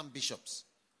soon become bishops.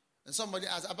 And somebody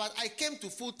asks, but I came to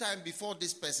full-time before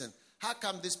this person. How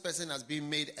come this person has been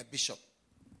made a bishop?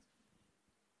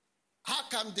 How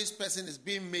come this person is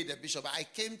being made a bishop? I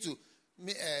came to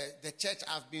the church.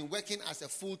 I've been working as a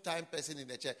full-time person in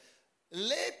the church.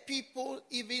 Lay people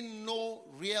even know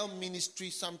real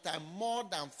ministry sometimes more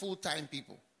than full-time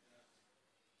people.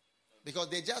 Because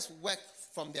they just work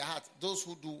from their heart, those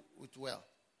who do it well.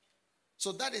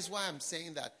 So that is why I'm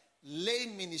saying that lay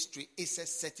ministry is a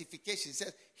certification. It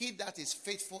says, he that is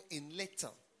faithful in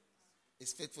little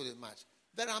is faithful in much.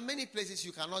 There are many places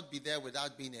you cannot be there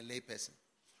without being a lay person.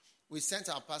 We sent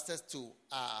our pastors to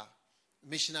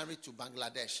missionary to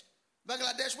Bangladesh.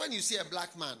 Bangladesh, when you see a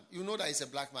black man, you know that he's a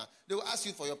black man. They will ask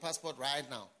you for your passport right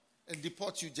now and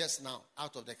deport you just now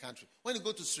out of the country. When you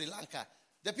go to Sri Lanka,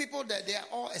 the people there, they are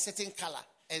all a certain color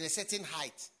and a certain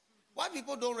height. What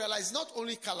people don't realize is not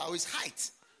only color, it's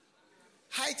height.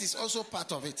 Height is also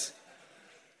part of it.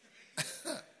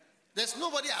 There's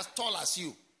nobody as tall as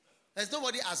you. There's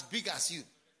nobody as big as you.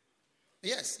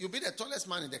 Yes, you'll be the tallest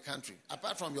man in the country,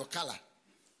 apart from your color.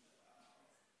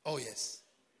 Oh, yes.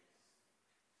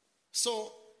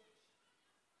 So,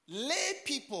 lay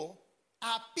people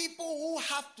are people who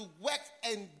have to work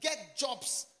and get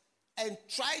jobs and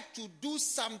try to do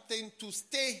something to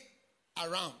stay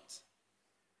around.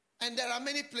 And there are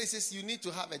many places you need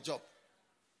to have a job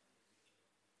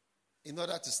in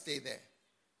order to stay there.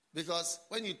 Because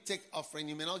when you take offering,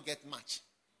 you may not get much.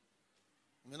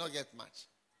 You may not get much.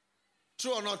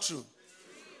 True or not true?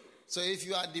 So if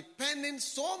you are depending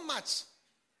so much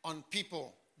on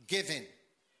people giving,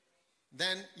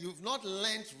 then you've not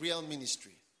learned real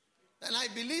ministry. And I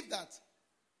believe that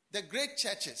the great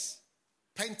churches,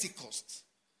 Pentecost,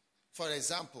 for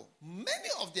example, many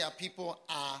of their people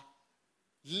are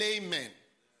laymen.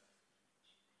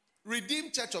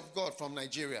 Redeemed Church of God from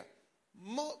Nigeria,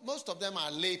 most of them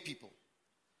are lay people.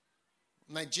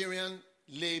 Nigerian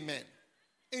laymen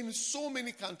in so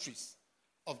many countries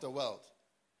of the world.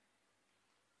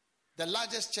 The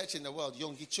largest church in the world,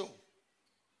 Yonggi-cho,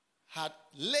 had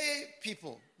lay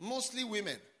people, mostly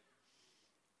women.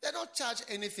 They don't charge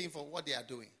anything for what they are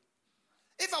doing.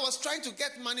 If I was trying to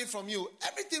get money from you,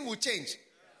 everything would change.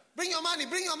 Bring your money,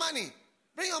 bring your money,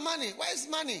 bring your money. Where's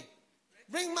money?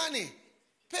 Bring money.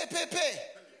 Pay, pay, pay.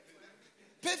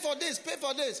 Pay for this, pay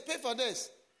for this, pay for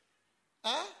this.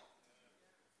 Huh?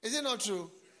 Is it not true?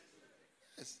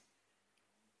 Yes.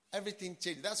 Everything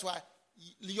changed. That's why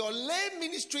your lay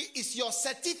ministry is your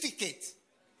certificate.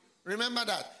 Remember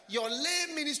that. Your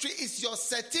lay ministry is your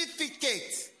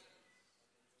certificate.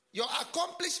 Your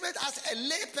accomplishment as a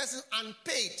lay person,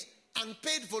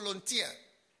 unpaid volunteer,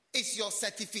 is your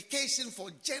certification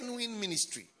for genuine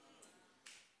ministry.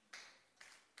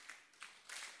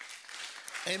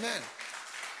 Amen.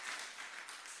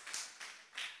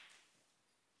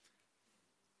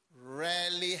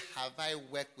 Rarely have I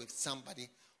worked with somebody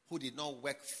who did not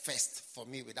work first for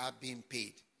me without being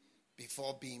paid,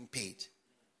 before being paid.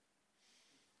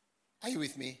 Are you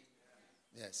with me?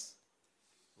 Yes.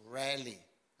 Rarely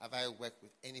have I worked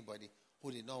with anybody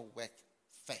who did not work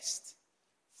first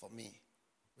for me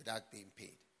without being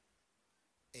paid.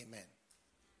 Amen.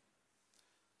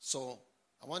 So,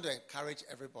 I want to encourage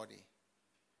everybody.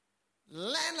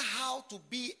 Learn how to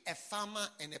be a farmer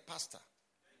and a pastor.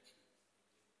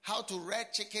 How to rear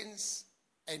chickens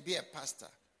and be a pastor.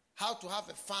 How to have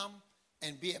a farm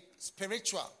and be a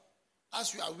spiritual.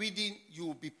 As you are reading, you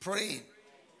will be praying.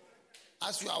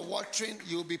 As you are watering,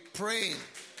 you will be praying.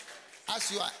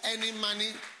 As you are earning money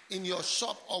in your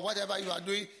shop or whatever you are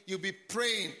doing, you'll be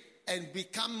praying and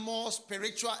become more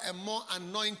spiritual and more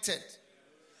anointed.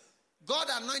 God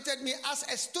anointed me as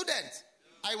a student.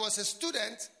 I was a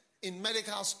student in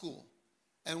medical school.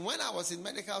 And when I was in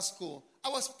medical school, I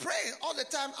was praying all the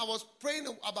time. I was praying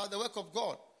about the work of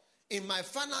God. In my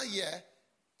final year,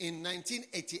 in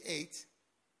 1988,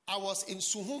 I was in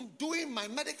Suhum doing my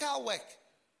medical work.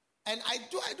 And I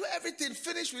do everything,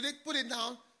 finish with it, put it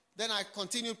down. Then I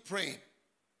continued praying.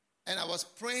 And I was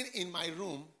praying in my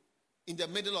room in the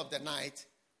middle of the night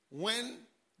when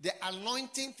the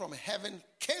anointing from heaven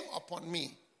came upon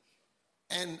me.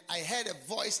 And I heard a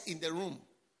voice in the room.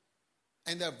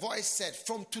 And the voice said,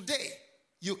 from today,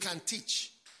 you can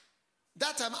teach.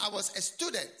 That time I was a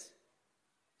student.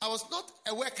 I was not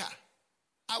a worker.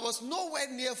 I was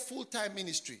nowhere near full-time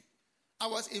ministry. I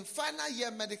was in final year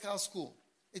medical school.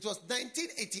 It was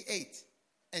 1988.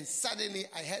 And suddenly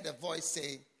I heard a voice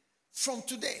saying, from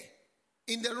today,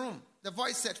 in the room, the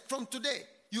voice said, from today,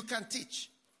 you can teach.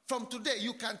 From today,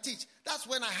 you can teach. That's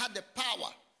when I had the power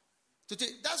to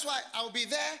teach. That's why I will be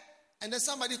there. And then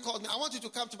somebody called me, I want you to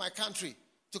come to my country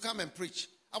to come and preach.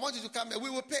 I want you to come, and we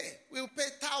will pay. We will pay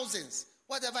thousands,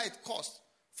 whatever it costs,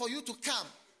 for you to come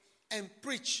and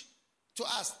preach to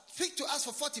us. Speak to us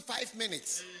for 45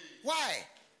 minutes. Why?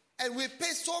 And we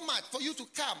pay so much for you to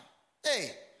come.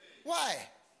 Hey, why?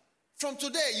 From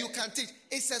today, you can teach.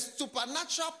 It's a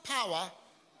supernatural power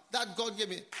that God gave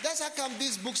me. That's how come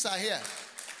these books are here.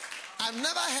 I've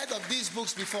never heard of these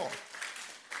books before.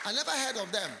 I never heard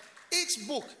of them. Each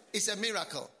book is a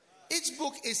miracle. Each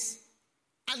book is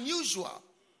unusual.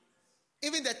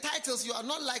 Even the titles, you are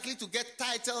not likely to get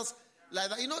titles like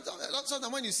that. You know,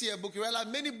 sometimes when you see a book, you realize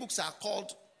many books are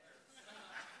called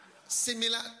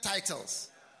similar titles.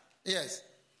 Yes.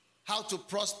 How to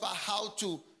prosper, how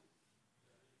to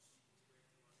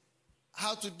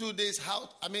do this,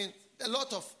 a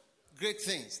lot of great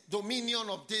things. Dominion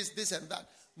of this and that.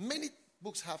 Many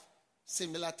books have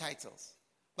similar titles.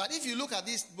 But if you look at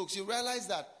these books, you realize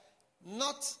that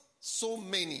not so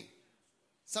many.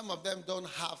 Some of them don't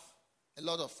have a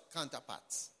lot of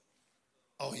counterparts.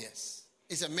 Oh, yes.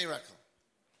 It's a miracle.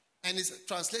 And it's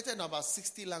translated in about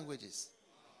 60 languages.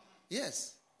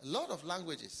 Yes, a lot of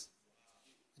languages.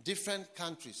 Different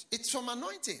countries. It's from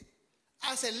anointing.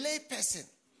 As a lay person,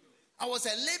 I was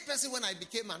a lay person when I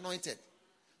became anointed.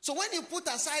 So when you put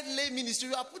aside lay ministry,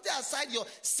 you are putting aside your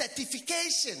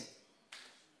certification.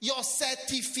 Your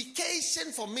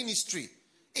certification for ministry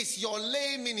is your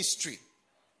lay ministry.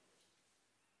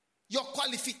 Your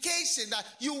qualification that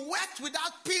you worked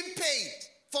without being paid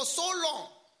for so long,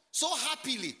 so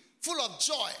happily, full of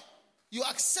joy. You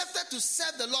accepted to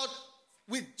serve the Lord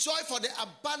with joy for the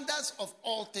abundance of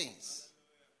all things.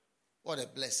 What a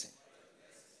blessing.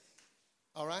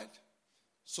 All right?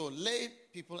 So lay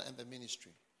people and the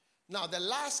ministry. Now the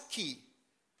last key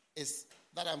is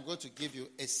that I'm going to give you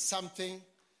is something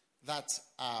that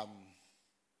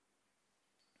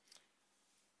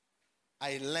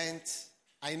I learned.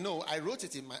 I know I wrote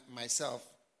it in myself,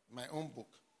 my own book.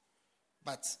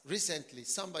 But recently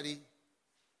somebody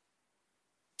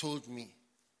told me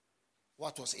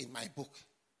what was in my book.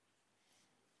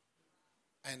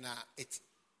 And it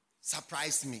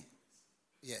surprised me.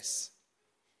 Yes.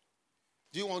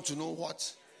 Do you want to know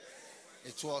what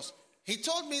it was? He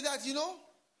told me that,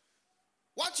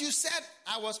 what you said,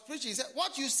 I was preaching. He said,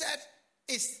 what you said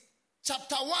is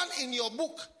chapter 1 in your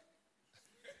book.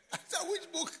 I said,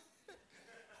 which book?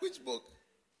 Which book?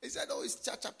 He said, it's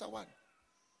chapter 1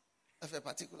 of a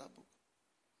particular book.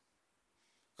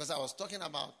 Because I was talking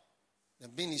about the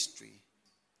ministry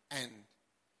and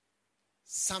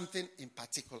something in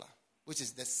particular, which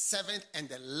is the seventh and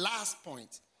the last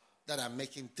point that I'm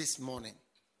making this morning.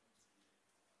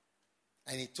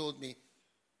 And he told me,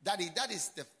 Daddy, that is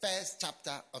the first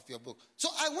chapter of your book. So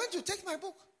I went to take my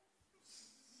book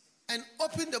and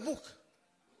open the book.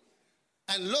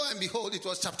 And lo and behold, it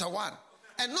was chapter 1.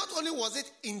 And not only was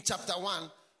it in chapter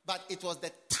 1, but it was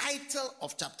the title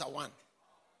of chapter 1.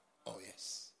 Oh,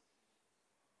 yes.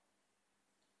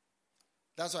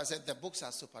 That's why I said the books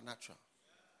are supernatural.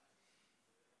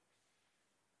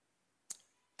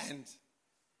 And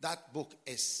that book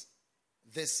is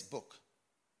this book.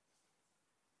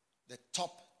 The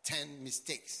top 10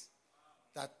 mistakes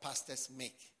that pastors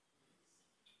make.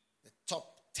 The top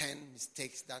 10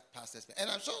 mistakes that pastors make. And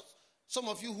I'm sure some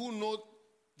of you who know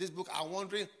this book are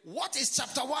wondering, what is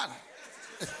chapter 1?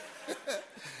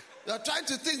 You're trying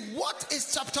to think, what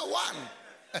is chapter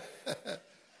 1?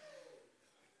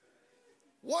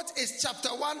 What is chapter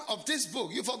 1 of this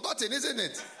book? You've forgotten, isn't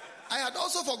it? I had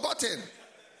also forgotten.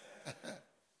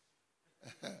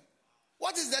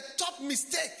 What is the top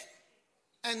mistake?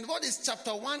 And what is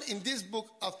chapter 1 in this book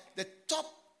of the top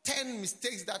 10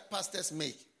 mistakes that pastors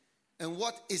make? And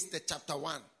what is the chapter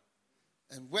 1?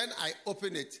 And when I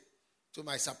opened it, to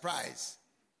my surprise,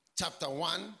 chapter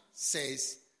 1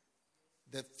 says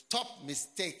the top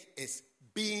mistake is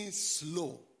being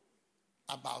slow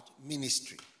about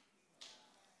ministry.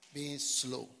 Being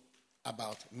slow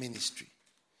about ministry.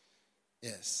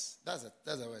 Yes, that's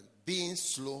a word. Being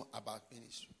slow about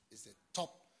ministry is the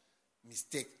top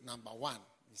mistake, number one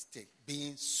mistake.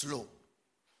 Being slow.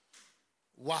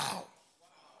 Wow.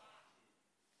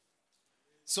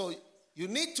 So you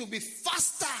need to be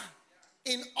faster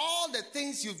in all the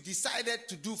things you've decided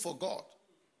to do for God.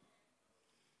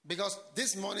 Because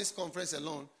this morning's conference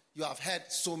alone, you have heard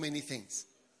so many things.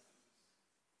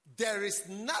 There is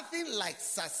nothing like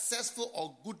successful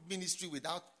or good ministry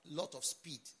without a lot of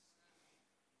speed.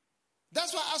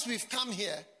 That's why as we've come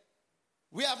here,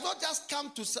 we have not just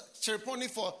come to Chereponi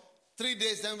for 3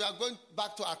 days, then we are going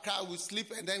back to Accra, we'll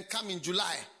sleep, and then come in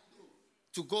July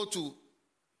to go to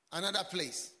another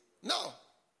place. No.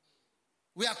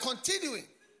 We are continuing.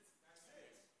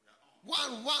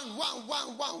 One.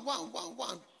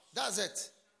 That's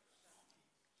it.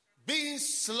 Being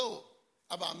slow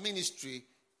about ministry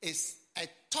is a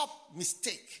top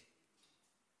mistake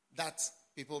that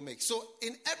people make. So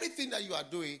in everything that you are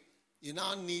doing, you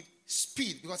now need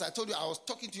speed. Because I told you I was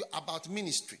talking to you about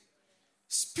ministry.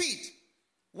 Speed.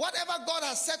 Whatever God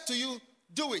has said to you,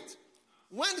 do it.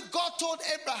 When God told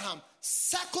Abraham,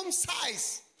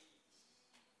 circumcise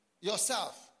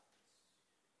yourself.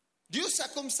 Do you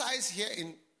circumcise here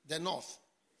in the north?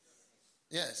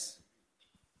 Yes.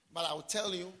 But I will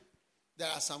tell you, there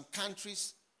are some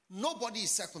countries, nobody is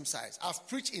circumcised. I've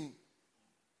preached in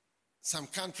some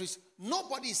countries,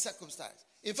 nobody is circumcised.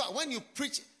 In fact, when you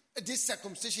preach this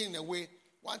circumcision in a way,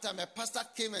 one time a pastor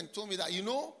came and told me that,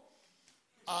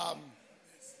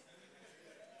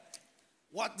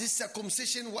 what this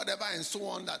circumcision, whatever, and so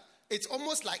on, that it's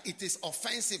almost like it is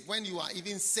offensive when you are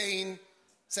even saying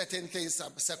certain things,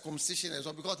 circumcision and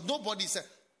so on, because nobody is,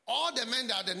 all the men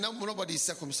that are nobody is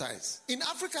circumcised. In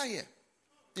Africa here.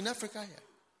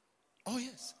 Oh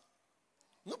yes.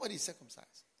 Nobody is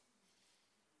circumcised.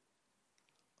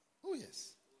 Oh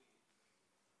yes.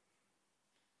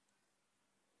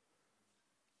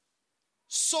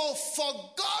 So for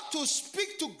God to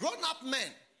speak to grown-up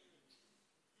men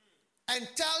and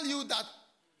tell you that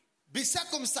be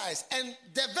circumcised, and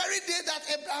the very day that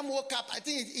Abraham woke up, I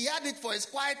think he had it for his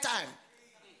quiet time.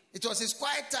 It was his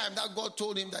quiet time that God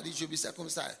told him that he should be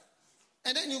circumcised.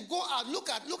 And then you go out, look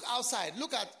outside,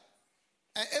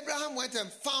 and Abraham went and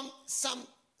found some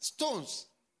stones.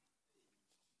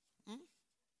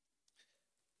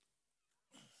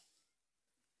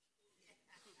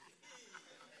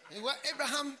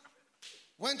 Abraham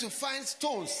went to find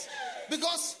stones.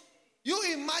 Because you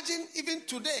imagine even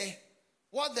today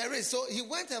what there is. So he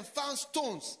went and found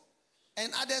stones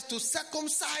and others to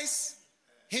circumcise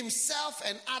himself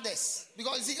and others.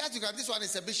 Because you see, as you can, this one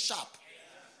is a bit sharp.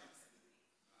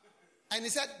 And he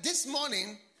said, this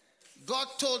morning, God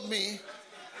told me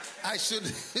I should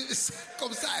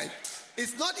circumcise.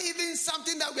 It's not even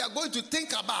something that we are going to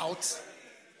think about.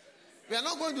 We are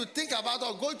not going to think about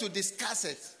or going to discuss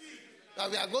it.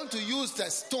 But we are going to use a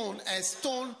stone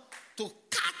to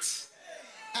cut.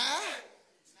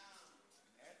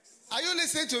 Are you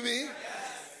listening to me? Yes.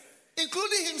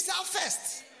 Including himself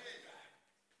first.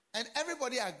 And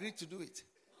everybody agreed to do it.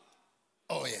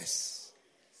 Oh yes.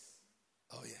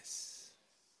 Oh yes.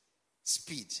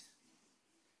 Speed.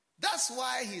 That's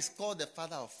why he's called the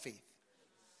father of faith.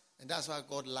 And that's why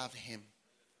God loved him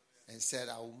and said,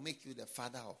 I will make you the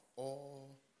father of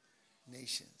all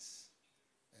nations.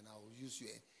 And I will use you.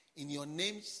 In your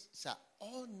name shall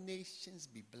all nations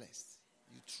be blessed.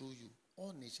 Through you,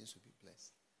 all nations will be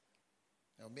blessed.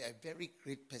 You will be a very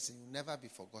great person. You will never be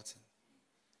forgotten.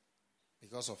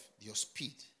 Because of your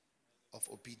speed of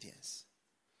obedience.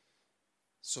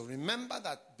 So remember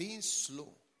that being slow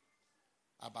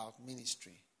about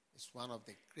ministry is one of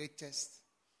the greatest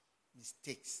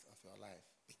mistakes of your life.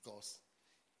 Because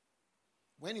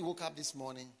when you woke up this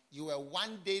morning, you were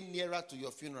one day nearer to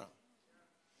your funeral.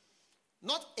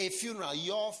 Not a funeral,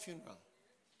 your funeral.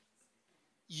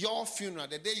 Your funeral,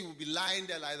 the day you will be lying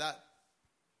there like that.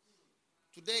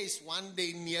 Today is one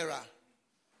day nearer.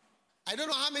 I don't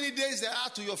know how many days there are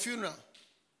to your funeral.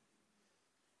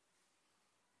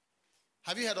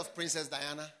 Have you heard of Princess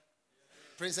Diana?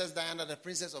 Princess Diana, the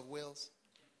Princess of Wales?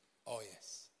 Oh,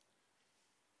 yes.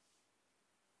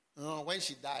 When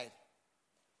she died,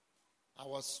 I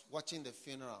was watching the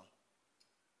funeral.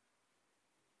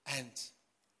 And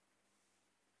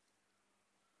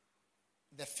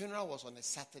the funeral was on a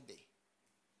Saturday.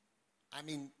 I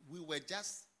mean, we were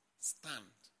just stunned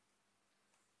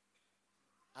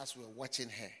as we were watching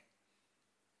her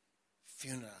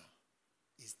funeral.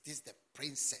 is this the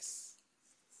princess?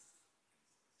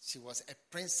 She was a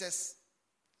princess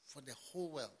for the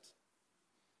whole world.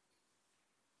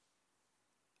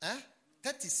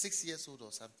 36 years old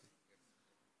or something.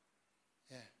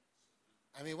 Yeah.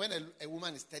 I mean, when a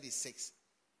woman is 36,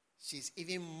 she's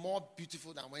even more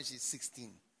beautiful than when she's 16.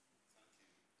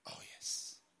 Oh,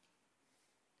 yes.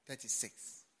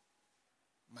 36.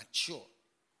 Mature.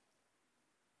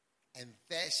 And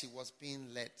there she was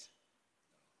being led.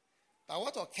 But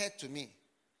what occurred to me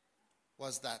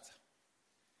was that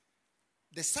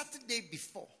the Saturday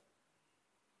before,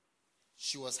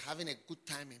 she was having a good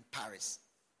time in Paris.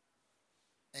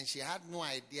 And she had no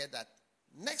idea that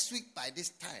next week by this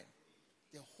time,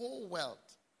 the whole world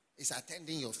is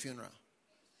attending your funeral.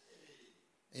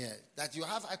 Yeah, that you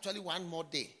have actually one more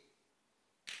day.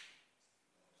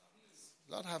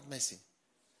 Lord have mercy.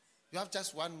 You have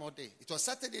just one more day. It was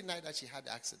Saturday night that she had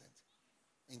the accident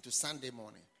into Sunday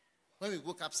morning. When we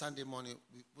woke up Sunday morning,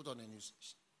 we put on the news.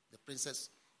 The princess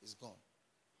is gone.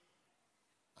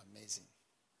 Amazing.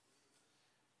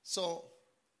 So,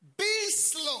 be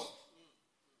slow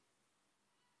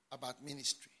about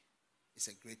ministry. It's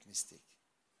a great mistake.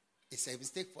 It's a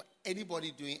mistake for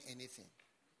anybody doing anything.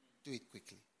 Do it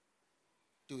quickly.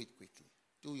 Do it quickly.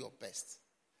 Do your best.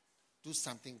 Do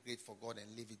something great for God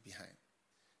and leave it behind.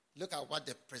 Look at what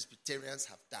the Presbyterians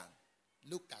have done.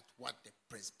 Look at what the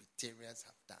Presbyterians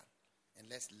have done. And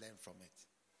let's learn from it.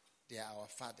 They are our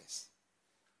fathers.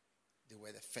 They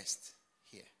were the first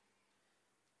here.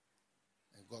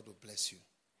 And God will bless you.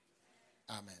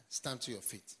 Amen. Stand to your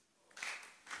feet.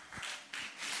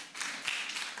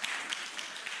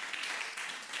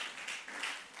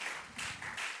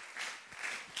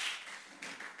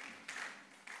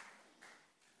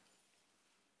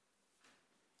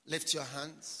 Lift your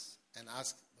hands and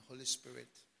ask the Holy Spirit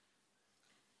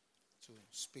to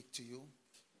speak to you.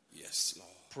 Yes, Lord.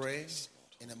 Pray yes,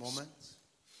 Lord. in a moment.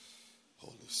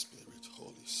 Holy Spirit,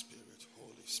 Holy Spirit,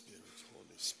 Holy Spirit,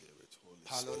 Holy Spirit,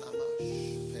 Holy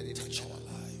Spirit. Touch our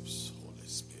lives, Holy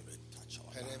Spirit, touch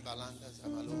our lives.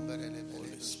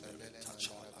 Holy Spirit, touch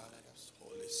our lives,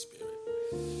 Holy Spirit.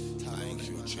 Thank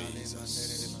you,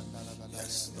 Jesus.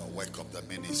 Yes, the work of the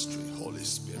ministry, Holy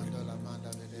Spirit.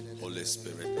 Holy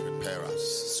Spirit, prepare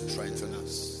us, strengthen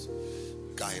us,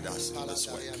 guide us in this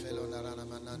work.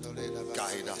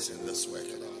 Guide us in this work,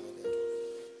 Lord.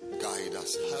 Guide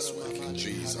us in this work in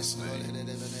Jesus'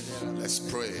 name. Let's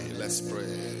pray, let's pray,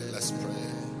 let's pray.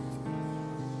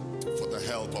 For the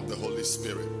help of the Holy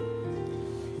Spirit.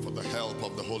 For the help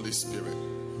of the Holy Spirit.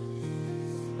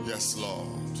 Yes,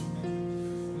 Lord.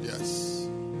 Yes.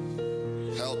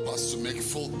 Help us to make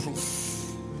full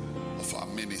proof of our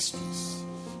ministries.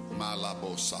 Oh,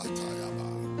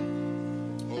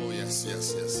 yes,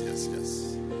 yes, yes, yes,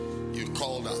 yes. You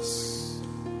called us.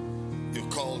 You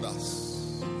called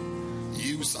us.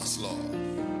 Use us, Lord.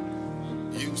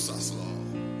 Use us, Lord.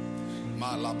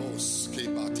 Malabos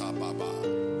kebata baba.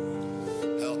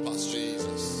 Help us,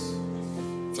 Jesus.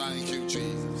 Thank you,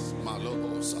 Jesus.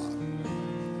 Malobosa.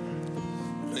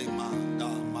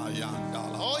 Remanda mayanda.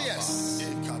 Oh, yes.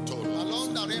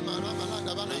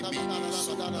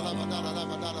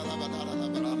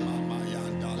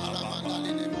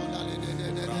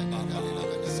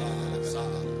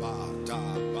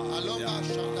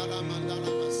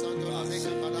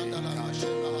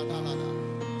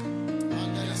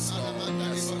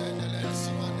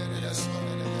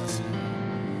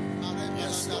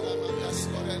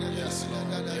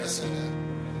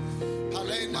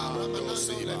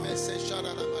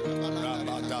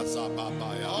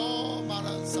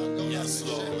 Yes,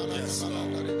 Lord. Yes,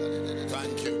 Lord.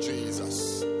 Thank you,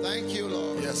 Jesus. Thank you,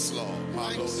 Lord. Yes, Lord.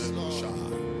 Thanks, Lord.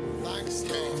 Thanks,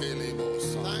 Lord.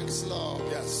 Thanks, Lord.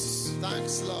 Yes.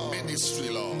 Thanks, Lord. Ministry,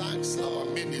 Lord. Thanks, Lord.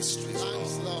 Our ministry,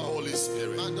 Thanks, Lord. Holy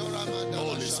Spirit.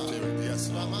 Holy Spirit. Yes,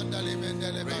 Lord.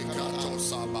 Rekato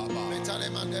sababa.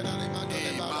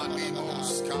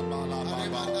 Imanimos kabala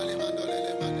baba.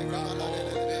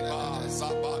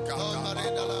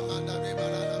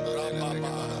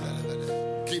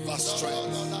 Give us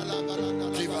strength.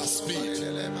 Give us speed.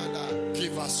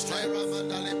 Give us strength.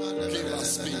 Give us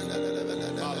speed.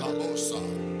 Malabosa.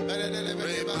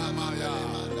 Remamaya.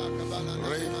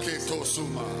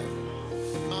 Reketosuma.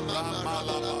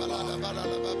 Ramalababa.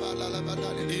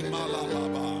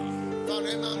 Imalababa.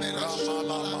 Ramalababa.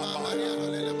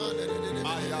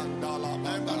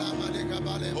 Ayandalababa.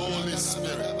 Holy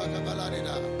Spirit.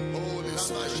 Holy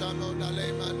Spirit.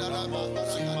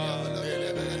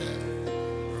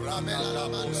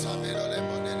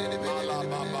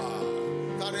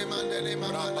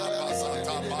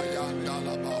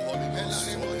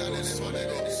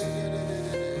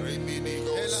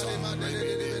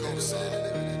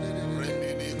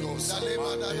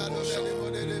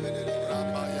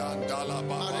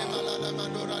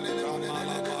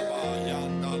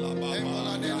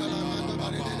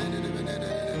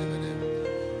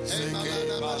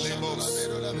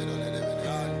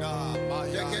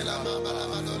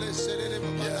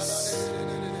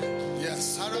 Yes.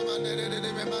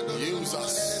 Use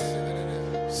us.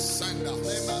 Send us.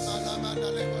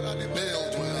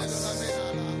 Build with us.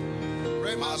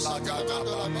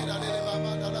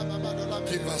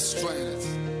 Give us strength.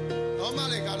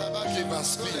 Give us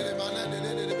speed.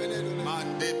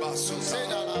 Mande basusa.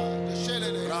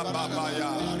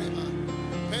 Rababaya.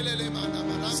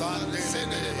 Sande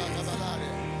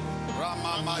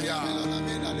Ramamaya.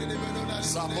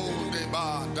 Sabude ba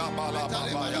dabala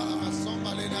babaya.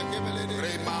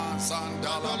 Rema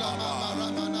sandala baba.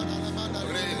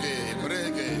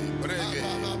 Brege.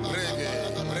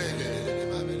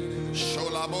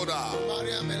 Sholaboda.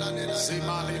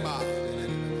 Simalima.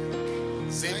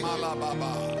 Simala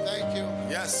baba. Thank you.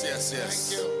 Yes.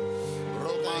 Thank you.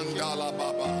 Romandala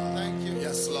baba. Thank you.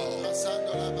 Yes, Lord.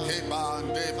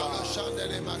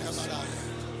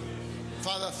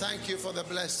 Father, thank you for the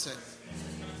blessing,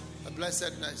 the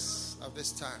blessedness of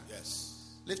this time.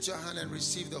 Yes. Lift your hand and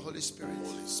receive the Holy Spirit.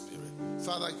 Holy Spirit.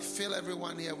 Father, fill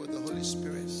everyone here with the Holy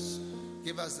Spirit.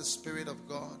 Give us the Spirit of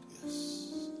God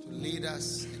to lead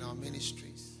us in our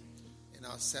ministries, in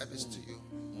our service to you,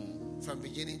 from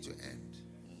beginning to end.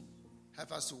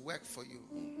 Help us to work for you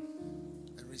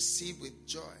and receive with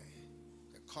joy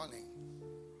the calling,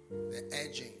 the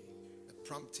edging, the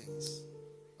promptings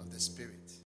of the Spirit.